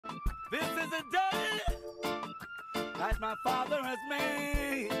This is a day that my Father has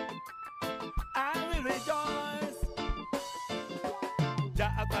made. I will rejoice.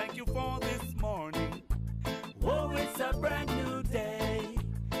 Jah, I thank you for this morning. Oh, it's a brand new day.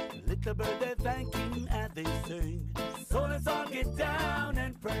 Little bird, they're thanking and they sing. So let's all get down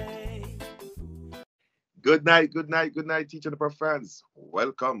and pray. Good night, Teacher the Prof fans.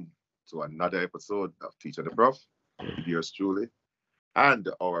 Welcome to another episode of Teacher the Prof with yours truly and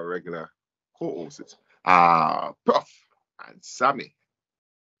our regular co-hosts, Prof and Sammy.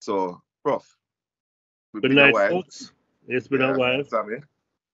 So, Prof, we've Good been a night, while. folks. It's been a while. Sammy.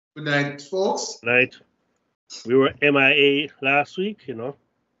 Good night, folks. Night. We were MIA last week,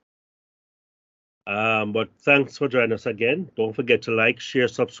 but thanks for joining us again. Don't forget to like, share,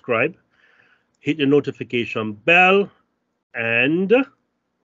 subscribe, hit the notification bell, and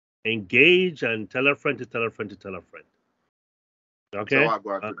engage and tell a friend to tell a friend to tell a friend. Okay? So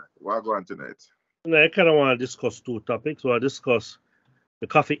what go on tonight? I kind of want to discuss two topics. We'll discuss the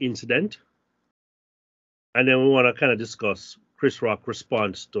Koffee incident, and then we want to kind of discuss Chris Rock's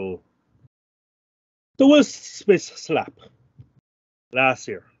response to the Will Smith slap last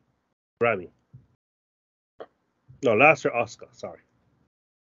year, Grammy. No, last year Oscar. Sorry.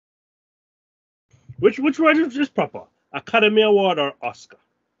 Which one is proper? Academy Award or Oscar?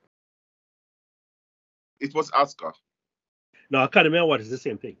 It was Oscar. No, Academy Award is the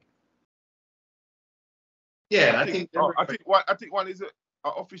same thing. Yeah, I think one is an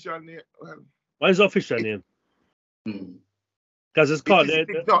official name. What is the official name? Because it's called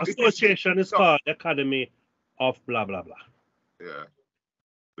the association is called the Academy of blah blah blah. Yeah,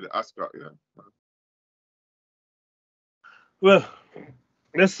 with the Oscar. Yeah. Well,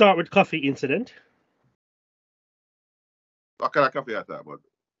 let's start with Koffee incident. What kind of coffee at that? But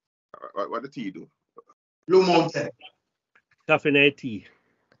what the tea do? Blue Mountain. Coffee night tea.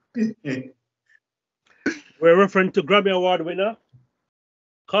 We're referring to Grammy Award winner,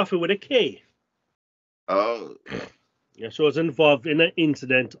 Koffee with a K. Oh. Yeah, she was involved in an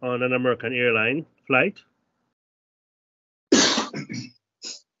incident on an American airline flight.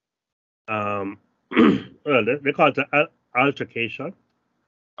 Well, they call it an altercation.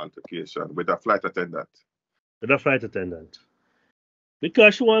 Altercation with a flight attendant. With a flight attendant.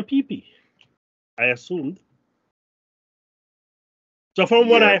 Because she wanted pee-pee, I assumed. So from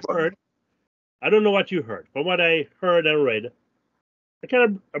what I heard, I don't know what you heard. From what I heard and read,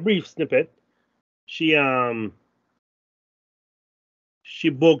 a brief snippet. She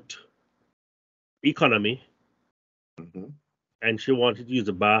booked economy, and she wanted to use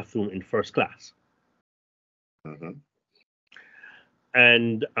the bathroom in first class.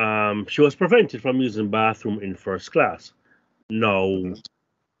 And she was prevented from using bathroom in first class. No.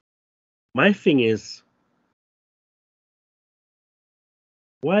 My thing is,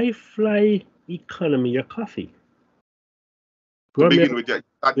 why fly economy your Koffee? To begin with,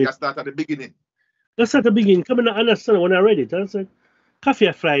 that's not at the beginning. That's at the beginning. Come in and understand when I read it. I said, Koffee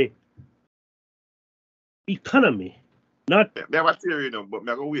I fly economy. Not. I have a theory, but I'm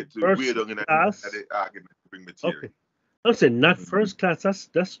going to wait to wait on the argument to bring the theory. Okay. I'm saying not first class.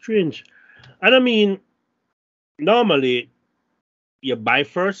 That's strange. And I mean, normally, you buy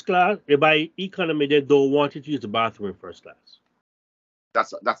first class, you buy economy, they don't want you to use the bathroom in first class.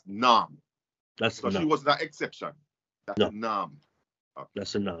 That's norm. That's norm. She was an exception. That's a norm. Okay.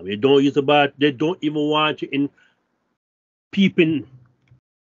 That's a norm. You don't use the bath. They don't even want you in peeping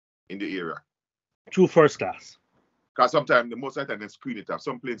in the area through first class. Because sometimes most of the time they screen it off.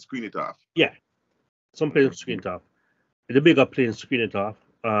 Some planes screen it off. Yeah, some planes screen it off. The bigger planes screen it off.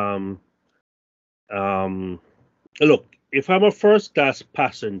 Look, if I'm a first class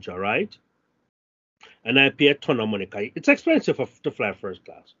passenger, right, and I pay a ton of money, it's expensive to fly first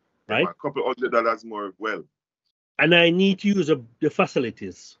class, right? A couple $100 more, well. And I need to use the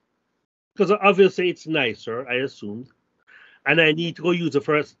facilities because obviously it's nicer, I assume. And I need to go use the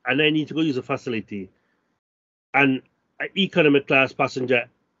facility. And an economic class passenger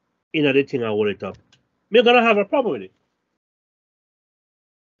in a thing I hold it up. We're gonna have a problem with it.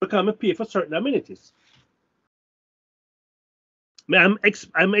 Because I pay for certain amenities. I'm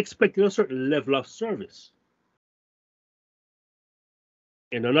expecting a certain level of service.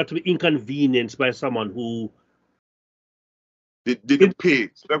 Not to be inconvenienced by someone who didn't pay.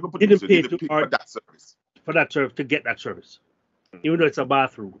 Didn't pay for that service. For that service, to get that service. Even though it's a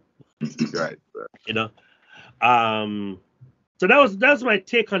bathroom. Right. So that was my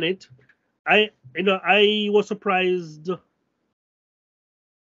take on it. I was surprised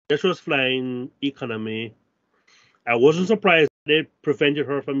that she was flying economy. I wasn't surprised they prevented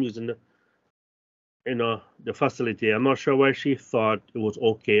her from using the facility. I'm not sure why she thought it was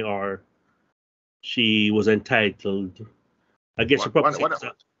okay or she was entitled. I guess she probably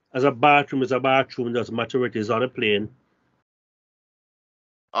said as a bathroom is a bathroom, doesn't matter where it is on a plane.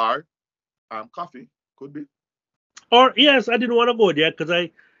 Or coffee could be. Or yes, I didn't want to go there because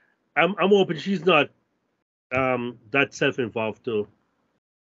I'm hoping she's not that self-involved too.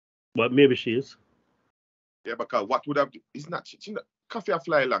 But maybe she is. Yeah, because what would have it's not she not, coffee a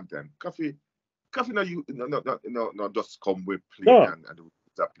fly a long time. Coffee no you no just come with plane No. and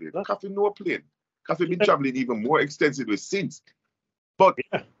that plane. No. Coffee no plane. Coffee been traveling even more extensively since. But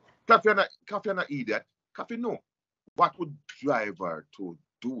Yeah. coffee not idiot. Coffee no. What would drive her to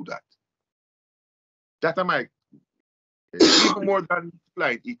do that? That am I even more than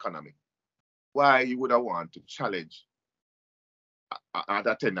flight economy. Why you would have want to challenge an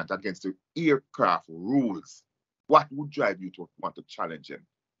attendant against the aircraft rules? What would drive you to want to challenge him?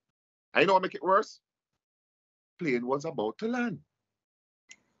 I know what make it worse. Plane was about to land.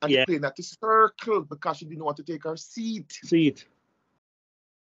 And the plane had to circle because she didn't want to take her seat.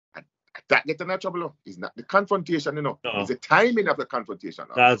 And that gets in her trouble. It's not the confrontation, No. It's the timing of the confrontation.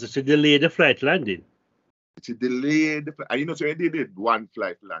 Because she delayed the flight landing. She delayed the flight. And so you did one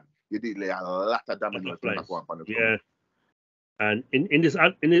flight land. You delay a lot of damage. Yeah. And in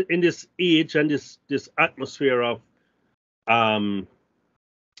this age and this atmosphere of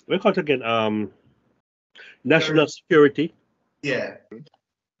we call it again national security. Yeah.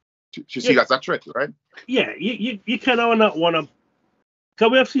 She see that's a threat, right? Yeah, you kind of not want to,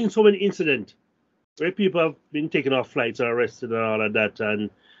 because we have seen so many incidents where people have been taken off flights and arrested and all of that and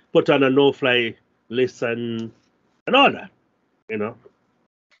put on a no-fly list and all that,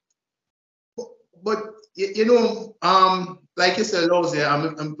 But like you said, Lose,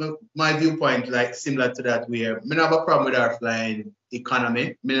 my viewpoint like similar to that where I have a problem with our flying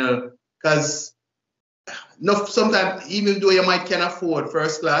economy, because sometimes even though you might can afford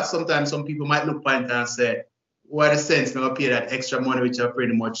first class, sometimes some people might look at it and say, what a sense now pay that extra money, which are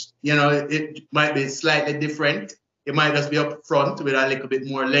pretty much, it might be slightly different. It might just be up front with a little bit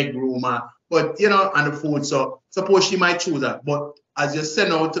more leg room, but and the food. So suppose she might choose that. But as you said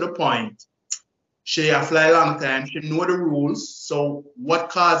now to the point, she have fly a long time, she know the rules. So what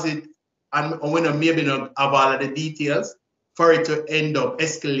caused it, and when maybe not have all of the details, for it to end up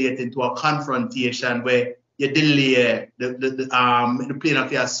escalating to a confrontation where you delay the plane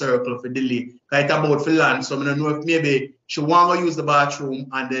of your circle for delay. Because it's about for land. So I don't know if maybe she want to use the bathroom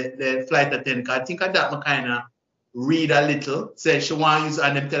and the flight attendant. I think of that kind of read a little. Say she want to use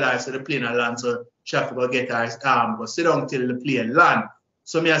and them tell her so the plane will land. So she have to go get her go sit down till the plane land.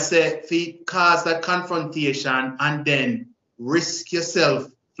 So me I say if it cause that confrontation and then risk yourself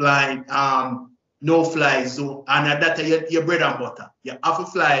flying no fly zone, and that's your bread and butter. You have to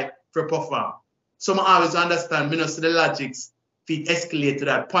fly for perform. So I always understand, see the logics if it escalate to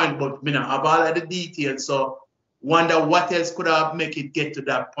that point, but have all of the details. So wonder what else could have make it get to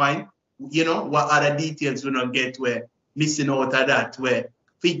that point. What other details we not get where missing out of that, where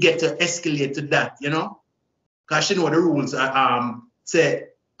if it get to escalate to that, because the rules say,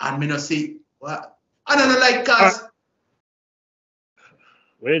 and see what I don't know, like cause.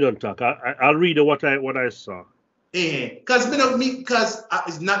 We don't talk. I'll read what I saw. Because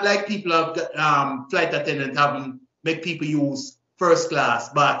it's not like people have flight attendant haven't make people use first class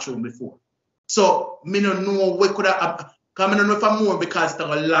bathroom before. So me don't know what could have. Because I don't know if I'm more because they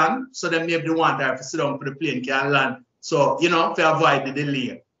will land, so then maybe they want her to sit down for the plane can land. So to avoid the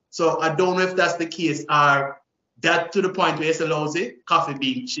delay. So I don't know if that's the case or that to the point where it's allows it coffee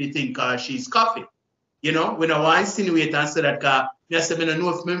being she think she's coffee. When I want to insinuate and say that yes, I don't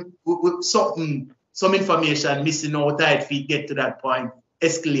know if some information missing out if we get to that point,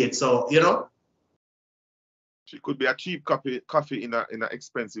 escalate. So, She could be a cheap coffee in an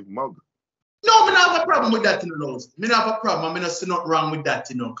expensive mug. No, I don't have a problem with that, Lose. I don't have a problem. I don't see nothing wrong with that,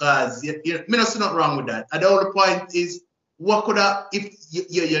 because I don't see nothing wrong with that. And the only point is, what could have, if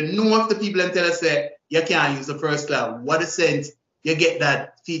you know if the people and tell us say you can't use the first class, what is sense you get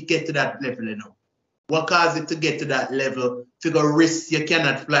that, get to that level, What caused it to get to that level? Figure risk you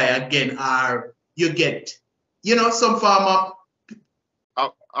cannot fly again, or you get, some form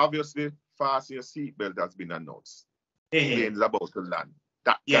of. Obviously, fasten your seatbelt has been announced. Plane's about to land.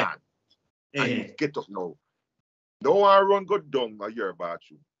 That can. And you get up now. No one run go down a your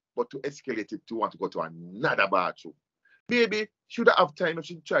bathroom, but to escalate it to want to go to another bathroom. Maybe should have time if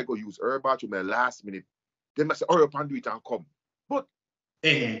she try to go use her bathroom in the last minute. They must say, hurry up and do it and come. But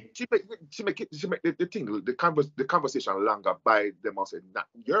she make the conversation longer by them also not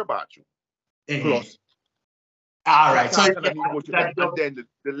your bathroom. Plus. All right. So and then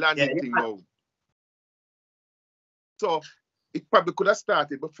the landing thing now. So it probably could have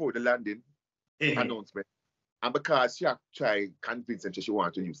started before the landing announcement. And because she tried convincing she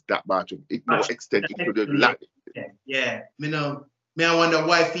wanted to use that bathroom, it no extend it to the landing. Yeah. I wonder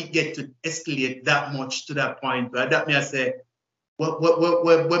why if it get to escalate that much to that point. But that me I say,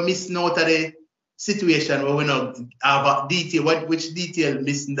 we're missing out of the situation where we not have a detail. Which detail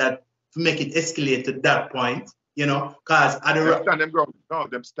missing that to make it escalate to that point? You know, because them stand them ground. No,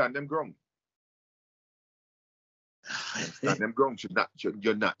 them stand them ground. Stand them ground.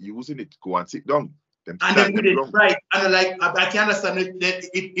 You're not using it. Go and sit down. Them and stand then them ground. right. And like I can understand that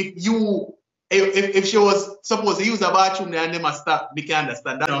if she was supposed to use a bathroom there and they must stop, we can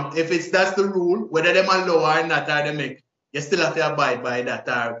understand that. You know, if that's the rule, whether them allow or not, or they make, you still have to abide by that.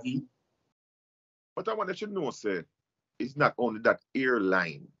 But I want you to know, say, it's not only that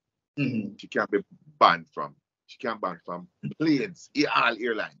airline Mm-hmm. she can be banned from. She can ban from planes, all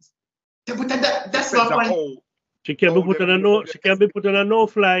airlines. Yeah, but that's Depends not on fine. how- She can be put on a no. She can be put on a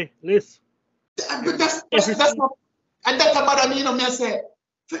no-fly list. But that's not, and that's about me. You know, me I say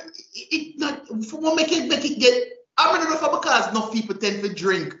it not for make it get. I mean, if because enough people tend to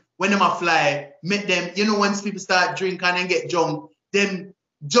drink when them a fly, make them. You know, once people start drinking and then get drunk, them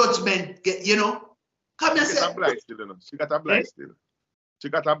judgment get. You know, come and She say. got a blind still, you know. She got a blind still. She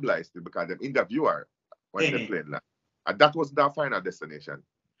got a blind still because them interview her when they played that. And that was their final destination.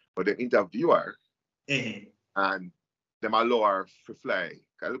 But they interview her and them allow her to fly.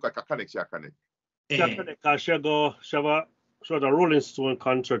 Look like a connect, she connect. Because she had a Rolling Stone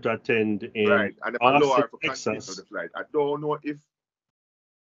concert to attend in Right, and them allow her Austin, for continue Texas. the flight. I don't know if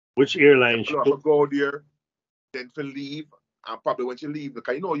Which airline she allow her to go there, then to leave, and probably when she leave,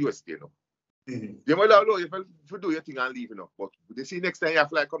 because you know US, you know. They will allow you to do your thing and leave, you know. But they see next time your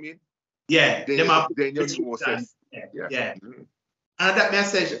flight come in, Yeah, then you know says. Yeah. And that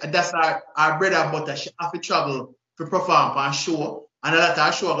message, that's our bread and butter. She have to travel to perform on show, and that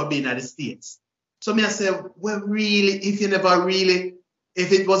our show will be in the States. So me I say, well, really,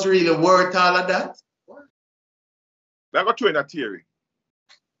 if it was really worth all of that. I got you in a theory.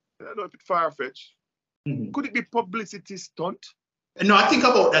 I don't know if it's far-fetched. Could it be publicity stunt? No, I think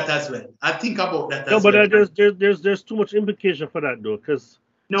about that as well. No, but there's too much implication for that though, because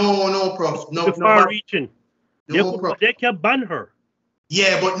no, Prof. No, far-reaching. No, Prof. They can ban her.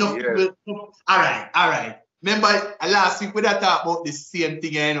 Yeah, but no people. No. All right. Remember last week we talked about the same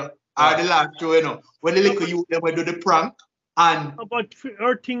thing, you know, or the last show, you know, when the little youth them do the prank and. But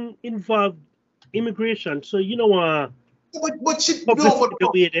her thing involved immigration, so you know But she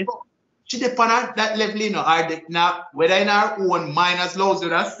she depend on that level, you know, now whether in our own mind, as Lowe's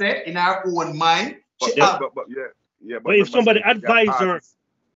would have said, in our own mind. But if somebody advise her.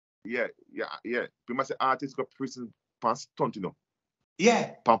 Yeah. We must say artists go prison for stunt, you know.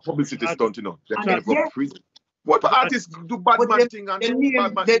 Yeah. For publicity stunt, you know. They can't go prison. What artists do bad man thing and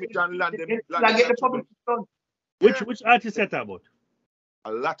bad man image and land them. Get the publicity stunt. Which artist said that about?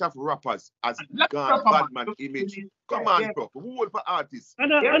 A lot of rappers has gone bad man image. Come on, bro. Who will for artists?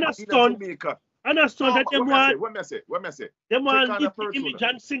 And a stunt that them want. What me say? Them want live the image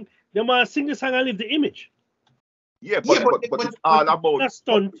and sing. Them want sing the song and live the image. Yeah, but it's all about. A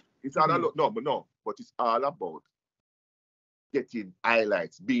stunt. It's all about but it's all about getting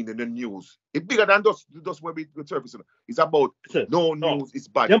highlights, being in the news. It's bigger than just when we surface. It's about news is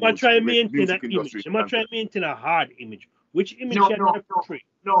bad. They might try to maintain an image. They might try to maintain a hard image. Which image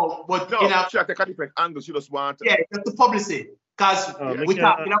No, but she take a different angle. She just want. Yeah, just the publicity. Because we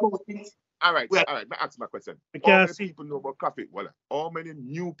talking about it. All right. I ask my question. How many people know about coffee? Well, how many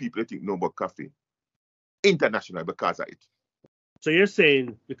new people think know about coffee? International because of it. So you're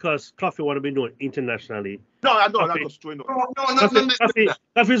saying because coffee want to be known internationally? No, I'm just throwing. No.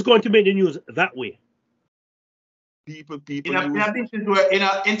 Coffee is going to make the news that way. People in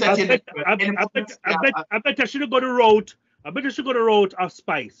entertainment. I bet I should go the route. I bet I should go the route of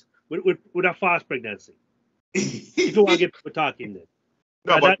Spice with a fast pregnancy. If you want to get people talking then.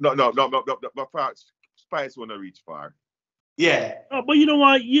 No, Spice wanna reach far. Yeah. No, but you know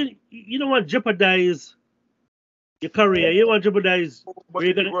what? You don't want to jeopardize your career. You want to jeopardize. But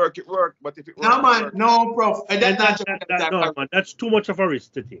if it work. But if it work, no, man, no, Prof. No, man, that's too much of a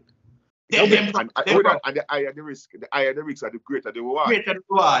risk to take. And the higher the risk, are the greater the reward.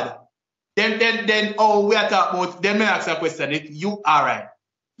 Then we are talking about. Then me ask a question. If you all right,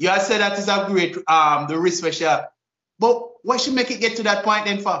 you have said that is a great the risk for sure. But why should make it get to that point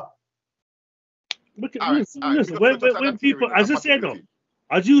then for? Listen, when people, as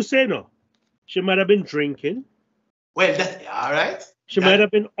you say no, she might have been drinking. Well, that's all right. She might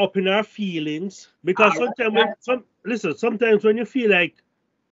have been up in her feelings because sometimes when you feel like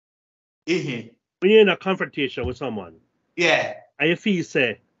when you're in a confrontation with someone, Yeah. and you feel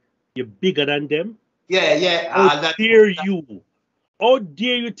say you're bigger than them, Yeah, yeah. how dare you? How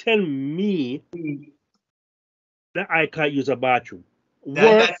dare you tell me that I can't use a bathroom?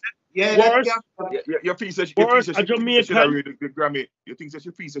 Worse, Your piece of worse, a should have Jamaican. read the Grammy. You think that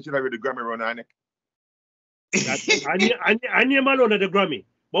your piece should have read the Grammy around her neck? I name alone at the Grammy.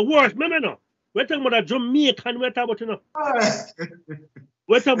 But worse, remember no. We're talking about a Jamaican, we're talking about, you know.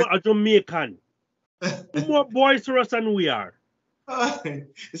 We're talking about a Jamaican. Who more boisterous than we are.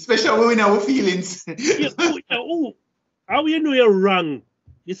 Especially when we know our feelings. How you know you're wrong?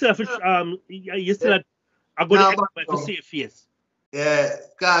 You still have you still have a good to see your face. Yeah,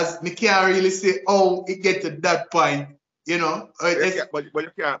 because me can't really say how it get to that point, you know. But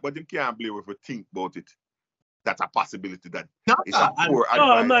you can't blame if you think about it. That's a possibility that it's a poor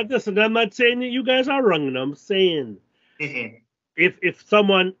advice. I'm not saying that you guys are wrong. I'm saying if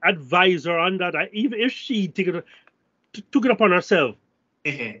someone advised her on that, even if she took it upon herself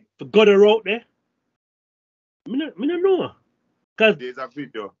to go the route there, I don't know. Cause there's a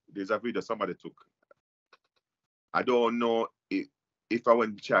video somebody took. I don't know if I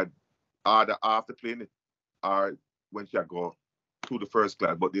went Chad either after playing it or when she go to the first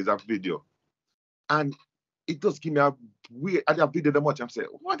class, but there's a video. And it does give me a weird, I have video that much, I'm saying,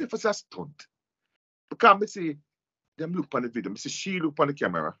 what if it's a stunt? Because I see them look on the video, I see she look on the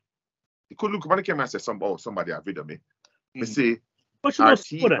camera. They could look on the camera and say, somebody have video me. I see, but you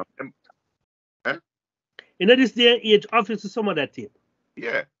know, in this day and age, obviously some of that team.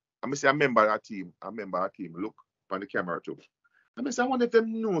 Yeah. I remember our team look on the camera too. I wonder if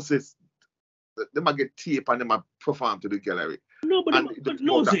them noses, they might get tape and they might perform to the gallery. No, but it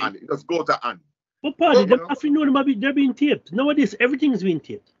just go to hand. But party, they have to know they're being taped. Nowadays, everything's being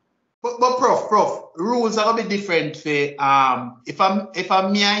taped. But Prof, rules are gonna be different for if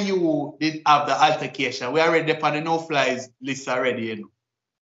I'm me and you did have the altercation, we already on the no-flies list already, you know.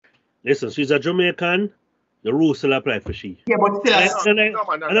 Listen, she's a Jamaican, the rules still apply for she. Yeah, but still she's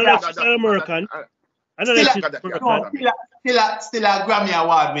an American. Still a Grammy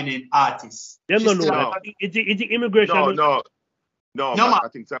Award winning artist. Them don't know that. It's immigration. No, I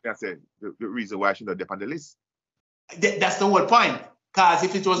think something I said the reason why she not on the list. That's the whole point. Because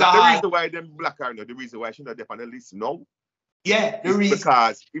if it was the reason why them black are not the reason why she not on the list, no. Yeah, the reason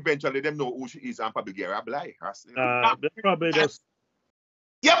because eventually them know who she is and probably get her blind. Probably just.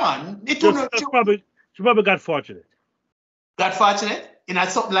 Yeah, man. She probably got fortunate. Got fortunate in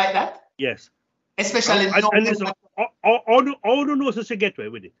something like that? Yes. Especially all the noses she get away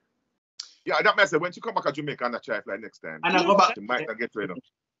with it. Yeah, that means when she come back to Jamaica and try fly next time, and I go back, she might not get away.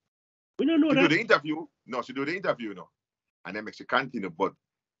 We don't know she that. Do the interview. No, she do the interview now. And then make she continue, but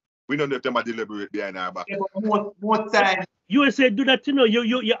we don't know if them are deliberate behind our back. Yeah, more time. USA do that, you know,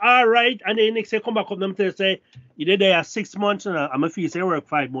 you are right, and then next day come back up them to say you did there 6 months, and I'm a fee say work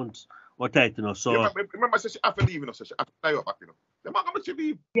 5 months or tight, you know. So remember she have to leave, you know, so she have to fly up back, you know. Them are going to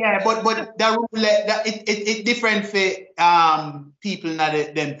leave. Yeah, but the rule it different for people not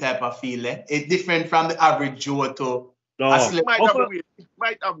them type of feel. It's different from the average Joe to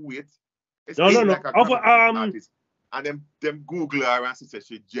might have weight. No. Like artist. And them Google her and she says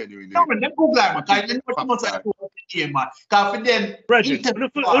she genuinely. No, them Google her, because you know what's man. Because for them,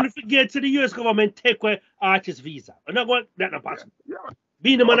 don't forget to the US government take away artist visa. I'm not going that not possible. Yeah.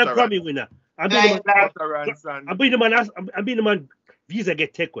 Being the man a Grammy winner. I being the man visa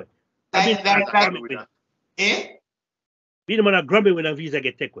get take away. Being the man a Grammy winner visa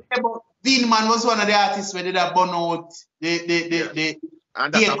get take away. Yeah, but being the man was one of the artists where they have burn out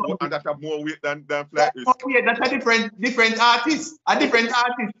and that have more weight than flight risk. Yeah, that's a different artist. A different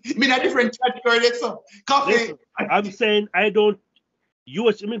artist. I mean a different category. So Koffee. Listen, I'm saying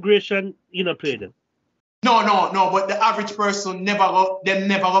US immigration, you know, play them. No, but the average person never about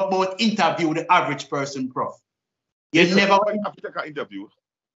interview the average person, Prof. You never have to take an interview.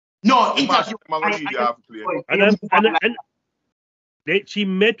 No, interview. She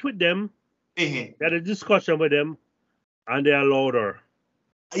met with them, had a discussion with them, and they allowed her.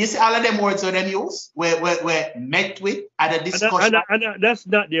 You see, all of them words are them use, were met with, had a discussion. And that's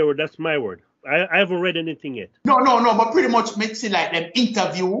not their word, that's my word. I haven't read anything yet. No, but pretty much makes it like them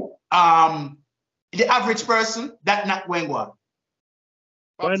interview the average person, that not going on.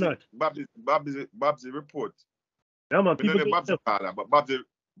 Why not? Babs report. Yeah, man, people but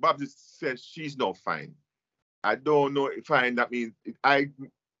Babs says she's not fine. I don't know if fine that means I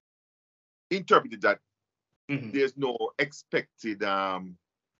interpreted that there's no expected I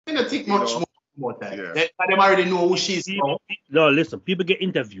don't think much more time. Yeah. They already know who she is. No, listen, people get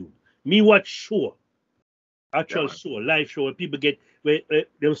interviewed. Me watch show. Actual man. show, live show, where people get where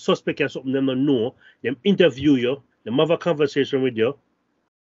them suspect or something them don't know, them interview you, them have a conversation with you,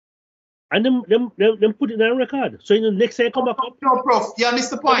 and them put it on record. So next time you come back up, No, Prof, you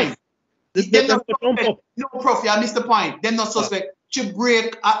missed the point. them not jump suspect. up. No, Prof, you missed the point. Them not suspect to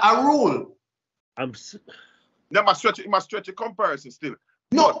break a rule. They must stretch a comparison still.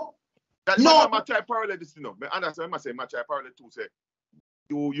 No. That No. man try parallel this, you know. But understand, I say, man try parallel too. Say,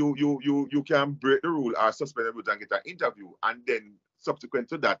 you can break the rule or suspend the rule and get an interview, and then subsequent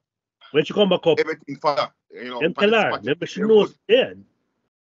to that, when she come back up, everything further, you know. them tell her, them she knows, yeah.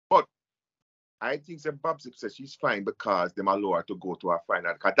 But I think that Bob Zip says she's fine because them allow her to go to her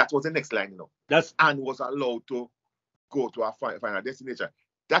final. Because that was the next line, you know. That's and was allowed to go to her final destination.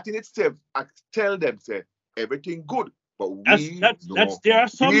 That in itself, I tell them say everything good, but that's their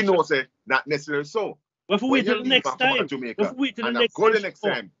assumption. We know say not necessarily so. But if we wait till the next time, Jamaica, go the next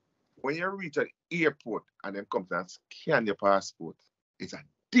time, when you reach an airport and then comes and scan your passport, it's a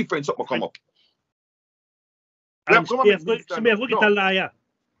different something come up. We have government minister. She may have get a liar.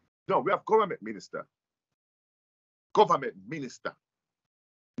 No, we have government minister. Government minister.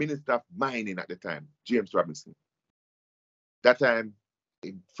 Minister of mining at the time, James Robinson. That time,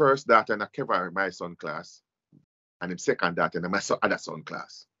 in first daughter in a Kevin, my son class, and in second daughter in my other son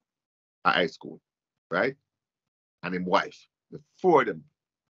class at high school, right? And his wife, the four of them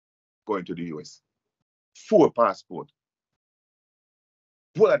going to the US. 4 passport.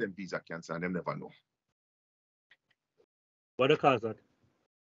 Both of them visa cancer and them never know. What the cause that?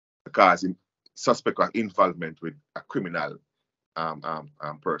 Because in suspect of involvement with a criminal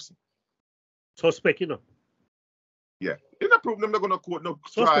person. Suspect, you know. Yeah. It's not proof them not gonna court no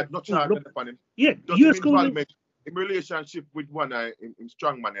charge upon him. Yeah, US involvement in relationship with one in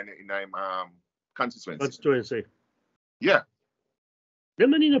strong man in constituency. Yeah.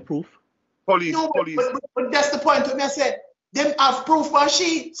 Them don't need a proof. Police. But that's the point when I said them have proof but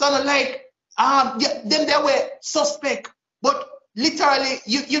she sound like them they were suspect. But literally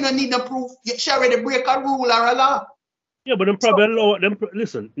you don't need no proof. You should already break a rule or a law. Yeah, but them probably allow them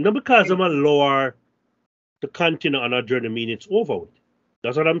listen, not because them allow her to continue on her journey mean it's over with.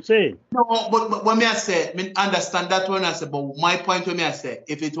 That's what I'm saying. No, but when I say, I understand that when I say, but my point when I say,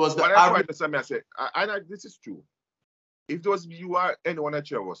 if it was the average, this is true. If those you are anyone that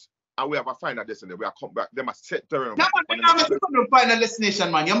cheer us, and we have a final destination, we are come back, they must set term. No, no, final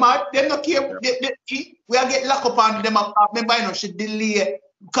destination, man. You mad? Them not care. Yeah. We are get locked up on them. Remember, you know, should delay.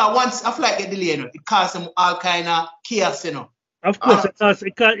 Because once a flight get delayed, you know, it causes them all kind of chaos, you know. Of course,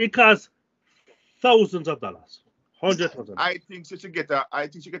 it costs thousands of dollars. $100,000. I think she should get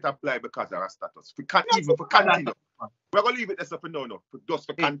apply because of her status. We can't even for continue. We're gonna leave it as a no, just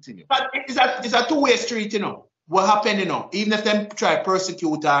for continue. But it's a two-way street, you know. What happened, you know, even if them try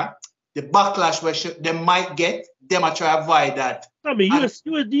persecute her, the backlash where they might get, them are try to avoid that. I mean, the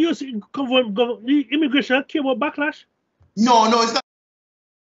immigration came with backlash? No, it's not.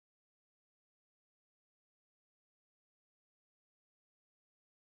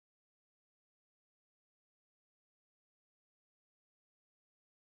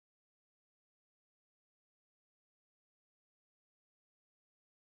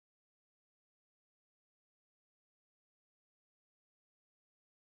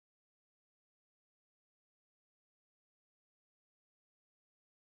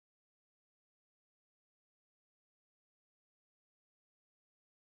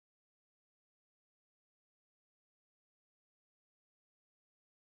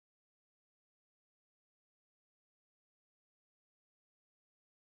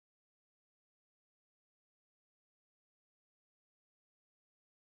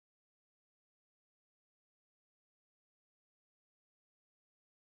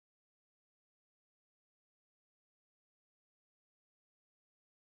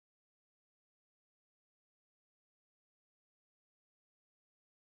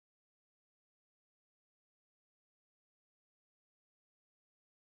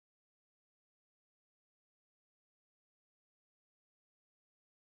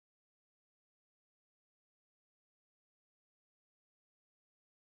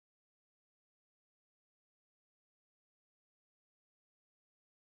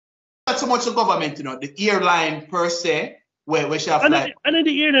 Not so much the government, you know, the airline per se, where she have like. And then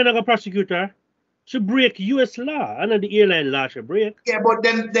the airline like a prosecutor should break US law, and then the airline law should break. Yeah, but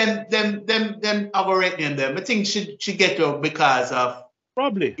them operate in them. I think she get to because of.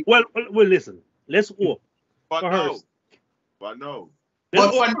 Probably. Well, listen. Let's hope. But for no. her. But no.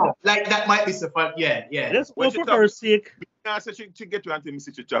 But for now, like that might be so fun. Yeah. Let's hope for her sake. I said she get to until me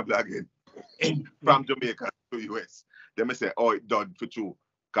see she travel again from Jamaica to US. They may say, oh, it done for true.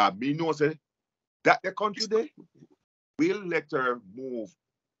 Because me know say that the country there will let her move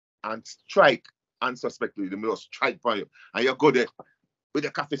and strike unsuspectedly. They will strike for you. And you go there with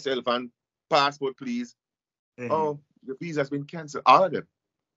your coffee self and passport, please. Oh, the visa has been cancelled. All of them.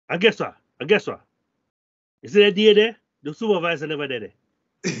 I guess what? Is it a day there? The supervisor never did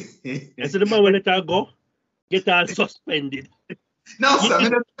it. And so the man will let her go, get her suspended. No,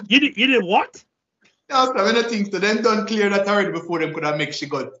 sir. You did what? No, sir. I don't think so. Them done clear that already before them could have make she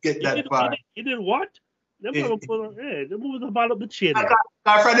get that far. You did what? Them was about up the chain. From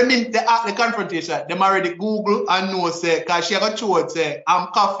the confrontation, them already Google and know say, cause she got told say, I'm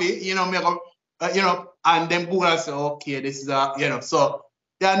Koffee, you know, me go, and them Google and say, okay, this is so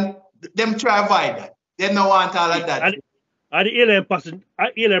then them try avoid that. They don't want all of that. And the alien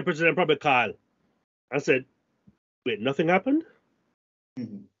president probably called and said, wait, nothing happened?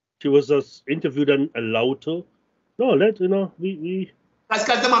 She was just interviewed and allowed to. No, we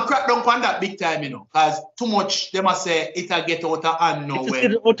Because them a crack down on that big time, because too much, they must say, it'll get out of hand now. It's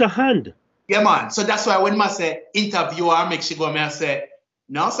get out of hand. Yeah, man. So that's why when I say interview her, make she go, I say,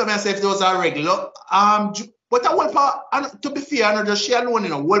 no, so I say if those are regular. But I want to be fair, I know just she alone,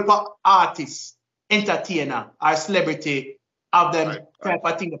 whole artists, entertainer, or celebrity, have them type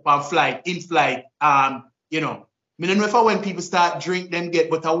of thing upon flight, in flight, I don't know if when people start drink them get,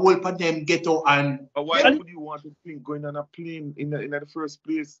 but a whole of them get out and. Why would you want to think going on a plane in the first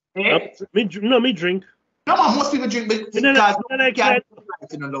place? Me drink. No, man, most people drink because they can't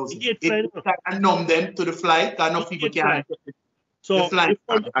numb them to the flight. Enough people can't. So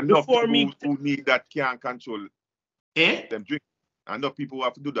enough people who need that can't control them drink. Enough people who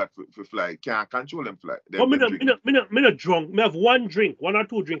have to do that for fly can't control them fly. Me not drunk. Me have one or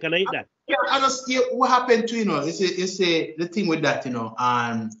two drink and I eat that. Yeah, I just what happened to it's the thing with that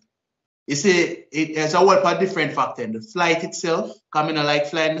it's a whole of different factor. The flight itself, coming like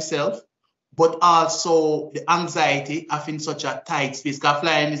flying myself, but also the anxiety having such a tight space. Because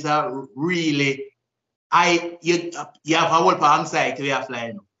flying is a really you have a whole of anxiety when you're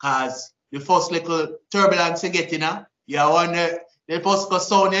flying because the first little turbulence you get you want the first go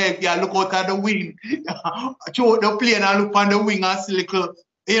sound you look out at the wing, throw the plane and look on the wing and see little.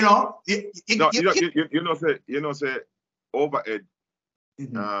 Say overhead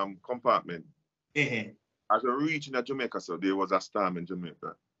compartment. As a reaching at Jamaica, so there was a storm in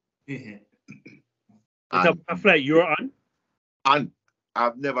Jamaica. A flight you're on? And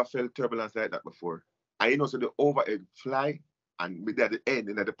I've never felt turbulence like that before. And so the overhead fly and with at the end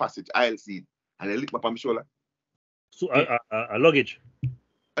in the passage aisle seat and they lift up on my shoulder. So a luggage.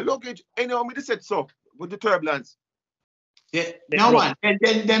 A luggage, me they said so with the turbulence. Yeah, no man. And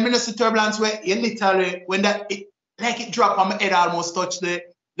then minister turbulence where you literally when it drop on my head almost touch the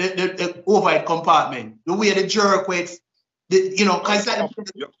overhead compartment. The way the jerk with because the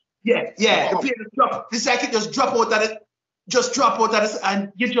plane drop. It's like it just drop out of it,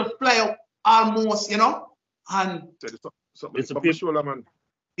 and you just fly up almost, and it's a shoulder, man.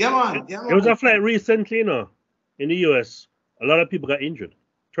 Yeah, man. There was a flight recently, in the US. A lot of people got injured.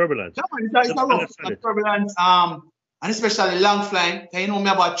 Turbulence. Yeah, man, it's a rough turbulence. And especially long flying. Me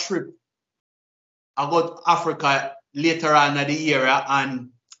have a trip. I go to Africa later on in the year,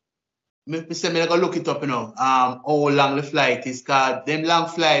 and me say me go look it up, how long the flight is. Cause them long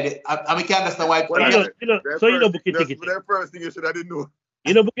flight, I can't understand why. So you know book a ticket. That's the first thing you should have didn't know.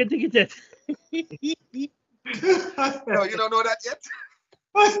 You know book a ticket yet? No, you don't know that yet.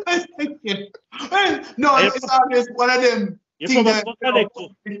 No, it's always one of them things that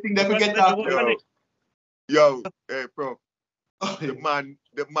we get out. Yo, hey, bro. The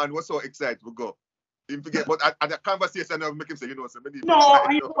man was so excited to go. Didn't forget, but at the conversation, I make him say, no, for the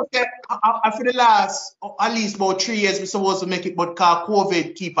last at least about 3 years, we're supposed to make it, but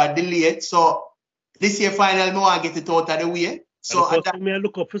COVID keep a delayed. So this year, finally, I want to get it out of the way. So me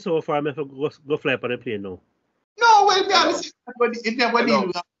look up for so far, I go fly on the plane now. No, well, be honest, it never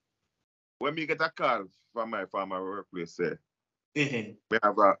did. When me get a call from my workplace, say, me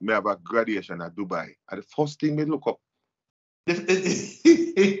have a graduation at Dubai. And the first thing me look up, I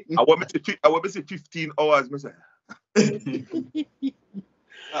want me to say 15 hours. Me say,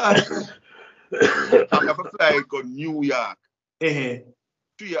 I have a flight go New York. 3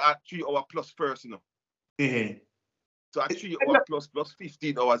 hour plus first, So at 3 hours plus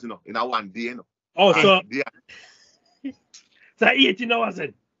 15 hours, in a one day, Oh, so so 18 hours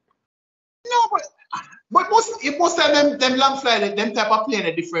then? No, but most of them long flight, them type of plane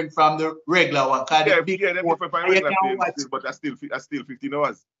are different from the regular one. Yeah, them different from regular planes, but that's still 15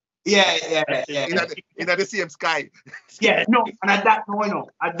 hours. Yeah. In the same sky. Yeah, no, and at that,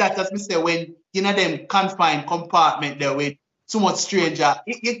 as me say, when them confined compartment there with too much stranger.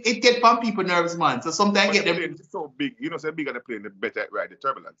 It get on people nerves, man. So sometimes get them. It's so big, you know, so big on the plane, the better ride the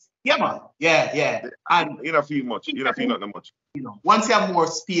turbulence. Yeah, man. Yeah. And you don't feel much. You don't feel nothing much. You know, once you have more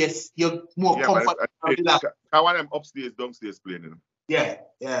space, you're more comfortable. I want them upstairs, downstairs plane. You know?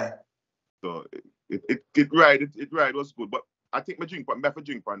 Yeah. So it ride was good, but I think I have a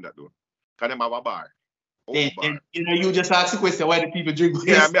drink on that though. Can them have a bar? And, you know, you just ask the question why do people drink?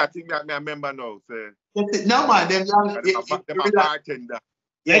 Yeah, I think I remember now. So. No man, them a bartender.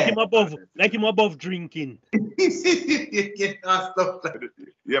 Like him above drinking. Yeah,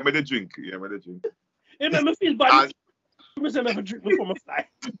 me the drink. Hey man, I feel bad. I never drink before my flight.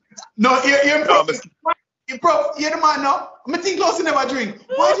 No, you're bro, you're the man now. I'm think Lawson never drink.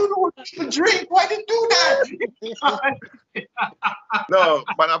 Why do you know people drink? Why do you do that? No,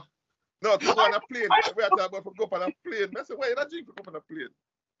 but no, to go on a plane. We are talking about to go on a plane. I said, why you not drink to go on a plane?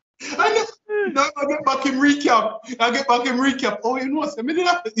 No, I get back in recap. Oh, you know, so no,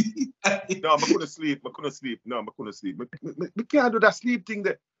 I couldn't sleep. No, I couldn't sleep. I can't do that sleep thing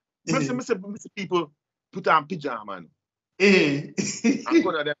there. People put on pajama. I'm going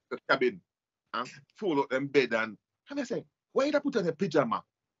to the cabin and fold up them bed and I say, why you put on a pajama?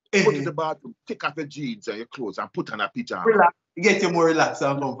 Go to the bathroom, take off your jeans and your clothes and put on a pajama. Relax. Get you more relaxed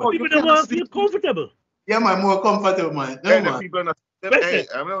and comfortable. People don't want to feel comfortable. Yeah, man, more comfortable, man. No, man. People are not.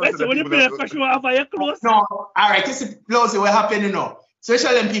 Listen, when you play a question, you have your clothes. No, all right, this is close. What happened, you know?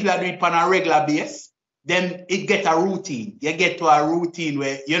 Especially when people are doing it on a regular base, then it get a routine. You get to a routine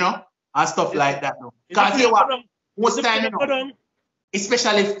where, you know, and stuff like that. Because you what? Most time, you know,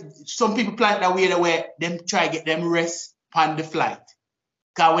 especially if some people plan that way, the way them try to get them rest on the flight.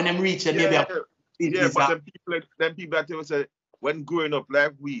 Because when them reach, maybe but them people that tell say when growing up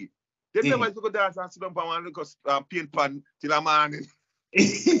like we, they never used to go dance and sit down for one look paint pan till a morning.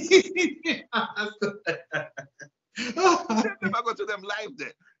 They never go to them live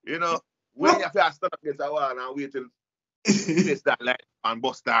there. You know, when you have to stand up against a wall and wait till they start light and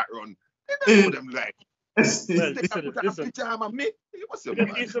bus start run. They never do them live. Listen.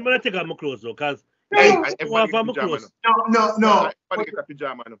 I'm gonna take off my clothes though, cause everybody get a pajama. No. Everybody get a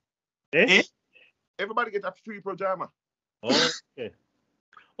pajama. Eh? Everybody get a free pajama. Oh, okay.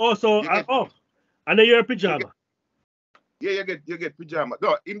 Oh, so and then you're a pajama. You get pajama.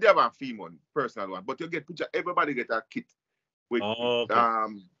 No, in there one female personal one, but you get pajama. Everybody get a kit with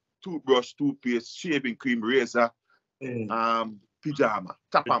toothbrush, toothpaste, shaving cream, razor, pajama,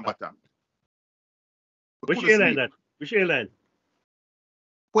 top and bottom. Which airline that? Which airline?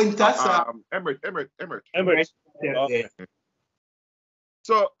 Quintas. Emirates. Okay.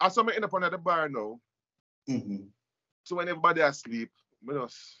 So as I'm end up on the bar now. Mm-hmm. So when everybody asleep,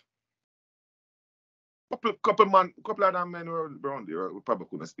 couple of them men were around there, we probably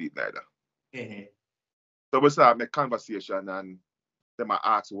couldn't sleep neither. Mm-hmm. So we started make conversation and them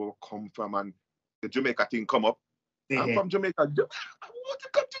ask where we come from and the Jamaica thing come up. Mm-hmm. I'm from Jamaica. I want to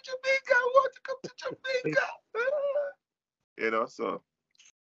come to Jamaica. You know, so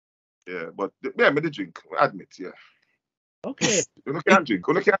yeah, but yeah, me the drink, I admit, yeah. Okay. You can't drink.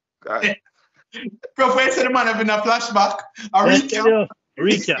 You can't. Professor, the man having a flashback. A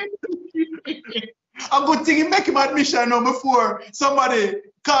recap. A good thing he make him admission now before somebody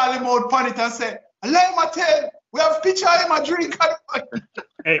call him out on it and say, let him tell, we have picture of him a drink.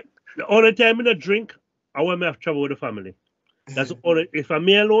 Hey, the only time I drink, I want to have trouble with the family. That's the only, if I'm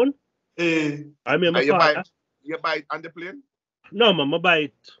me alone, I'm in my father. You buy it on the plane? No, man, I buy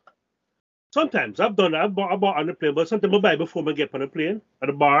it. Sometimes I've bought on the plane, but sometimes I buy it before I get on the plane, at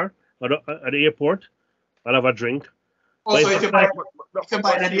the bar, at the airport, I'll have a drink. Oh, so if you buy at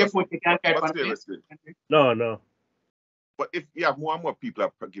the airport, you can't get on the plane? No. But if you have more and more people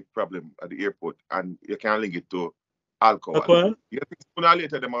that give problem at the airport and you can't link it to alcohol, you think sooner or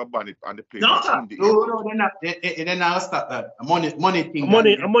later they might ban it on the plane. No, they're not. They're not going to stop that. A money thing.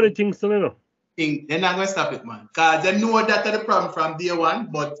 A money thing still, you know. They're not going to stop it, man. Because they know that's the problem from day one,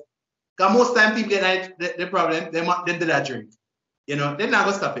 but because most time people get the problem, they do that drink. You know, they're not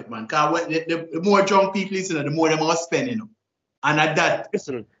going to stop it, man. Because the more drunk people listen, the more they must spend, you know. And at that.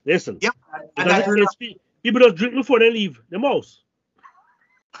 Listen. Yeah. And that people don't drink before they leave the mouse.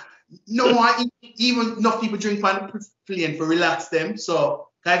 No, even enough people drink on the plane for relax them. So,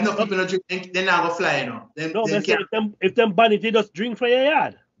 if enough people don't drink, they're not going to fly, you know. If them ban it, they just drink from your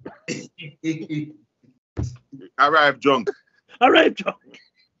yard. Arrive drunk.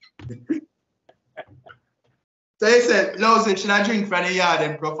 So he said, Lawson, should I drink from the yard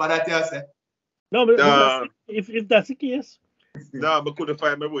and bro for that you say? No, but if that's the case. No, but couldn't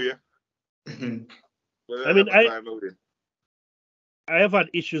find my way. I mean, I have had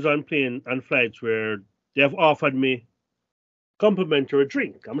issues on plane and flights where they have offered me complimentary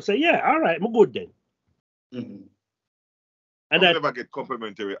drink. I'm going to say, yeah, all right, I'm good then. Mm-hmm. And I never get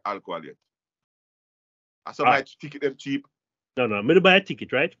complimentary alcohol yet. I saw my ticket them cheap. No, I'm going to buy a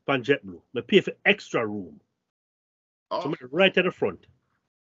ticket, right? Pan JetBlue. I pay for extra room. Oh, So right at the front.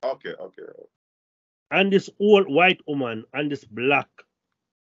 okay. And this old white woman and this black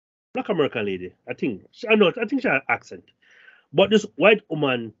American lady, I think she had an accent. But this white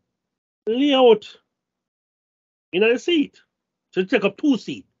woman lay out in a seat. So she take up 2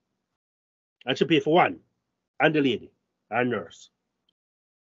 seats. And she pay for one. And the lady, our nurse.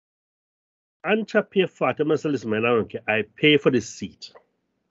 And she pay for it. I must say, listen, man, I don't care. I pay for this seat.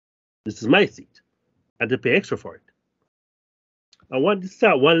 This is my seat. And to pay extra for it. I want to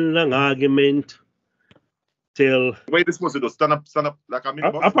start one long argument till. Wait, this supposed to do? Stand up like I'm in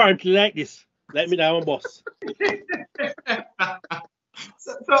the bus? Apparently like this. Like me now, I'm a boss.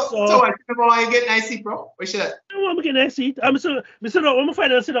 So what? You want to get an seat, bro? What should I? I want to get a seat. I'm so I'm a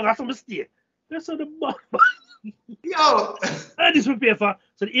final sit down after my stay. That's how the boss. Yo. I just prepare for.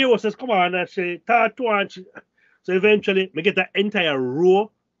 So the hero says, come on, and she start to and she. So eventually, I get that entire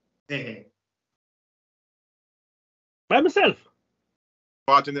row by myself.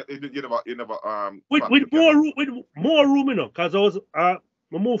 Fortunately, you never With more room, you know, because I was I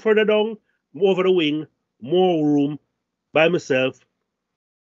move further down, move over the wing, more room by myself,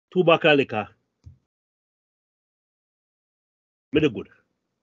 2 back of liquor. Me the good.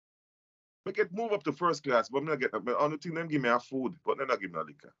 I get move up to first class, but I'm not get the only thing them give me a food, but they not give me a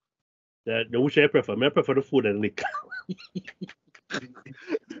liquor. The which I prefer. I prefer the food and liquor.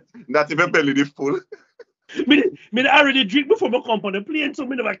 Not even belly the full. Me already drink before I come on the plane, so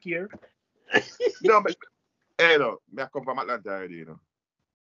me never care. No, but hey, no, me I come from Atlanta already, you know.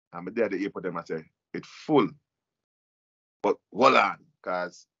 And me there at the airport, them I say it's full. But hold on,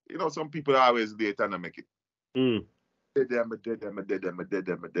 cause you know some people are always late and I make it. Mm. Dead. The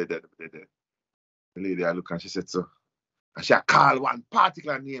lady I look and she said so. And she call one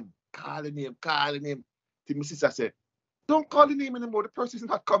particular name. Call the name. Till my sister said, don't call the name anymore, the person is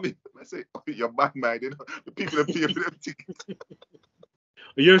not coming. I say, oh, you're bad mind, you know. The people that pay for them tickets.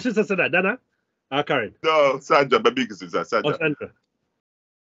 Your sister said that, Dana? Or Karen? No, Sandra, my biggest sister, Sandra. Oh, Sandra.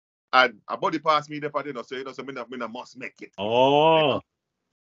 And a body passed me there, you know, so me not must make it. Oh. You know?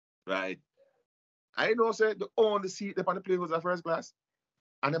 Right. I know, say, the only seat on the plane was a first class.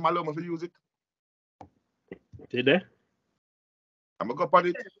 And them allow me to use it. Did they? I'm going to go on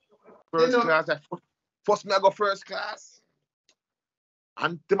it. First class. First me I go first class.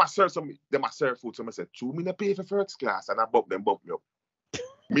 And they must serve food. So I said, true, me not pay for first class. And I bump me up.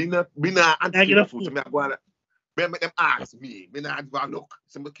 me not anti food. So I go on. Make them ask me. Me not give a look.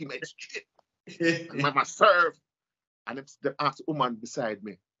 So I keep my straight. And I must serve. And they ask the woman beside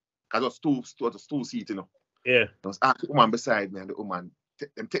me. Because it was 2 seats, you know. Yeah. I was asking the woman beside me, and the woman,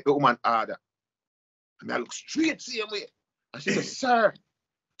 take the woman order. And I look straight same way. And she said, sir,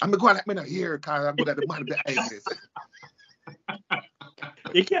 I'm going like me not here because I'm going to the man behind me.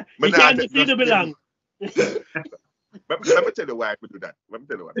 You can't see the belong. Let me tell you why I could do that. When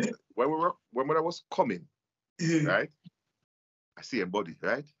I was coming, right? I see a body,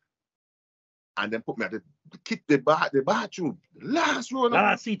 right? And then put me at the bathroom, last row.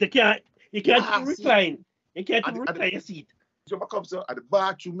 Last seat, you can't even recline. You can't even recline your seat. So I come at the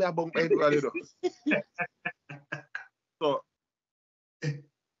bathroom, me bump head, you know. So,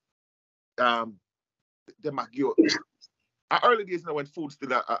 the Magio. Early days, you know, when food still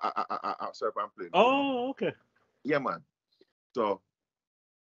serve and play. Oh, okay. Yeah, man. So,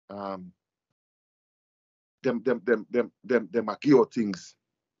 them Magio things.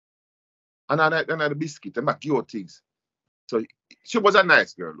 And I the biscuit, the Magio things. So she was a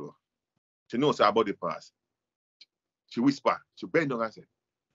nice girl, though. She knows her body pass. She whisper, she bend down and say,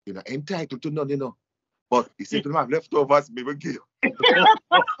 you're not entitled to none, you know. But you see, to have leftovers, me will give you.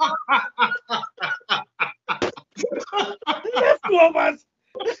 Leftovers!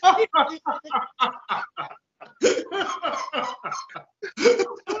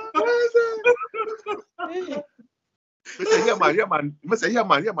 I say, yeah, man. I say, yeah,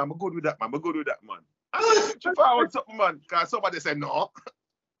 man. I'm good with that, man. I said, she found something, man. Because somebody said, no.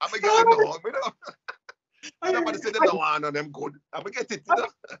 I'm going to get it, no. You know? And somebody said, they don't want on them good. I'm going to get it, you know?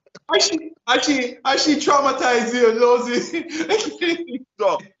 Actually traumatized you, Losey.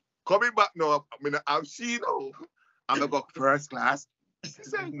 So, coming back now, I mean, I've seen, I'm going to go first class. She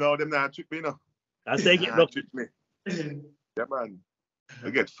said, no, them not trick me, you know. I say, get not trick me. Yeah, man. I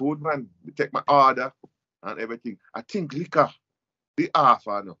get food, man. I take my order and everything. I think liquor, the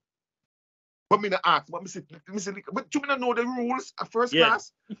offer, no. But me not ask, but me say liquor. But you not know the rules at first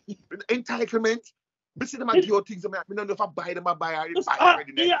class? The entitlement. Me see them and give you things. I don't know if I buy them, I buy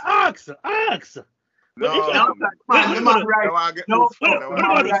already. Yeah, ask. No, No, man, the man right. I want to get No, moved. What No,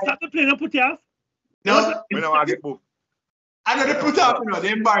 about right. stop the plane and put you off? No, I don't want to get moved. I know they put up, you know, the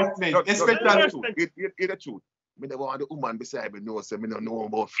embarrassment, No, especially. it's the truth. Me never want the woman beside me know, so me don't know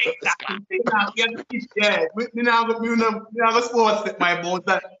about first class. Yeah, me now go sports with my bones.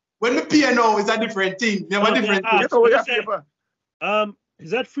 When me pay now, it's a different thing. You have a different thing. You know what you have to pay for?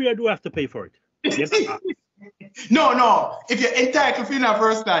 Is that free or do I have to pay for it? Yes. No. If you're entitled to feel in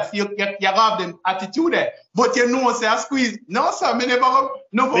first class, you have them attitude there. But you know, say I squeeze. No, sir, me never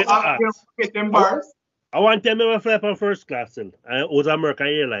get embarrassed. I want them to fly on first class. It was American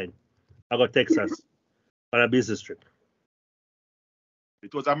airline. I got Texas on a business trip.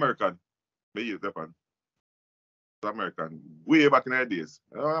 It was American. Me use that one. It was American. Way back in the days.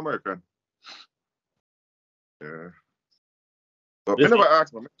 Oh, American. Yeah. But I never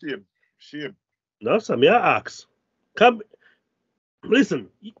asked, man. Shame. No, sir, me I ask. Come, listen,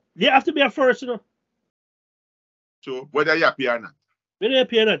 you have to be a first, you know. So, whether you're happy or not. Whether you're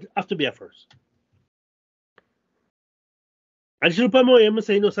happy or not, have to be a first. And she'll put more and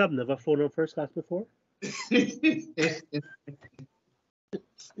say, no, sir, I've never flown on first class before. But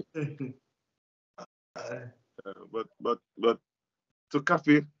to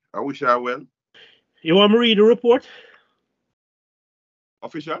Koffee, I wish her well. You want me to read the report?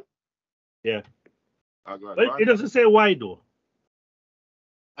 Official? Yeah. But it doesn't say why though.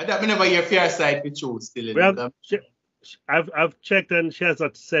 I don't never hear fair side with you still. I've checked and she has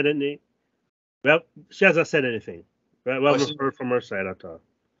not said anything. Well, she hasn't said anything. Well, we haven't heard from her side at all.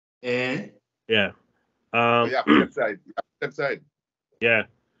 Yeah. Yeah. Left side. Yeah.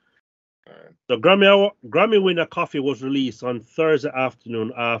 The Grammy winner Koffee was released on Thursday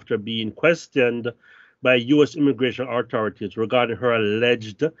afternoon after being questioned by U.S. immigration authorities regarding her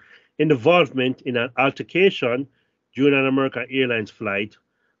alleged involvement in an altercation during an American Airlines flight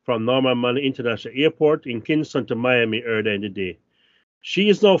from Norman International Airport in Kingston to Miami earlier in the day. She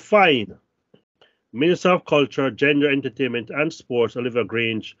is now fine. Minister of Culture, Gender, Entertainment and Sports Olivia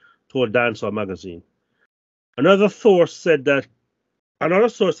Grange told Dancehall magazine. Another source said that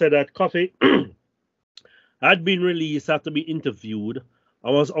Koffee had been released after being interviewed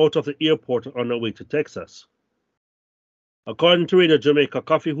and was out of the airport on her way to Texas. According to Radio Jamaica,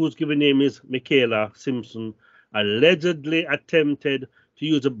 Koffee, whose given name is Michaela Simpson, allegedly attempted to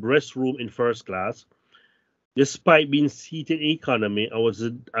use the restroom in first class, despite being seated in economy and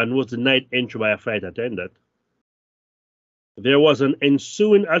was denied entry by a flight attendant. There was an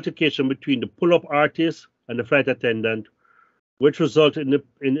ensuing altercation between the pull-up artist and the flight attendant, which resulted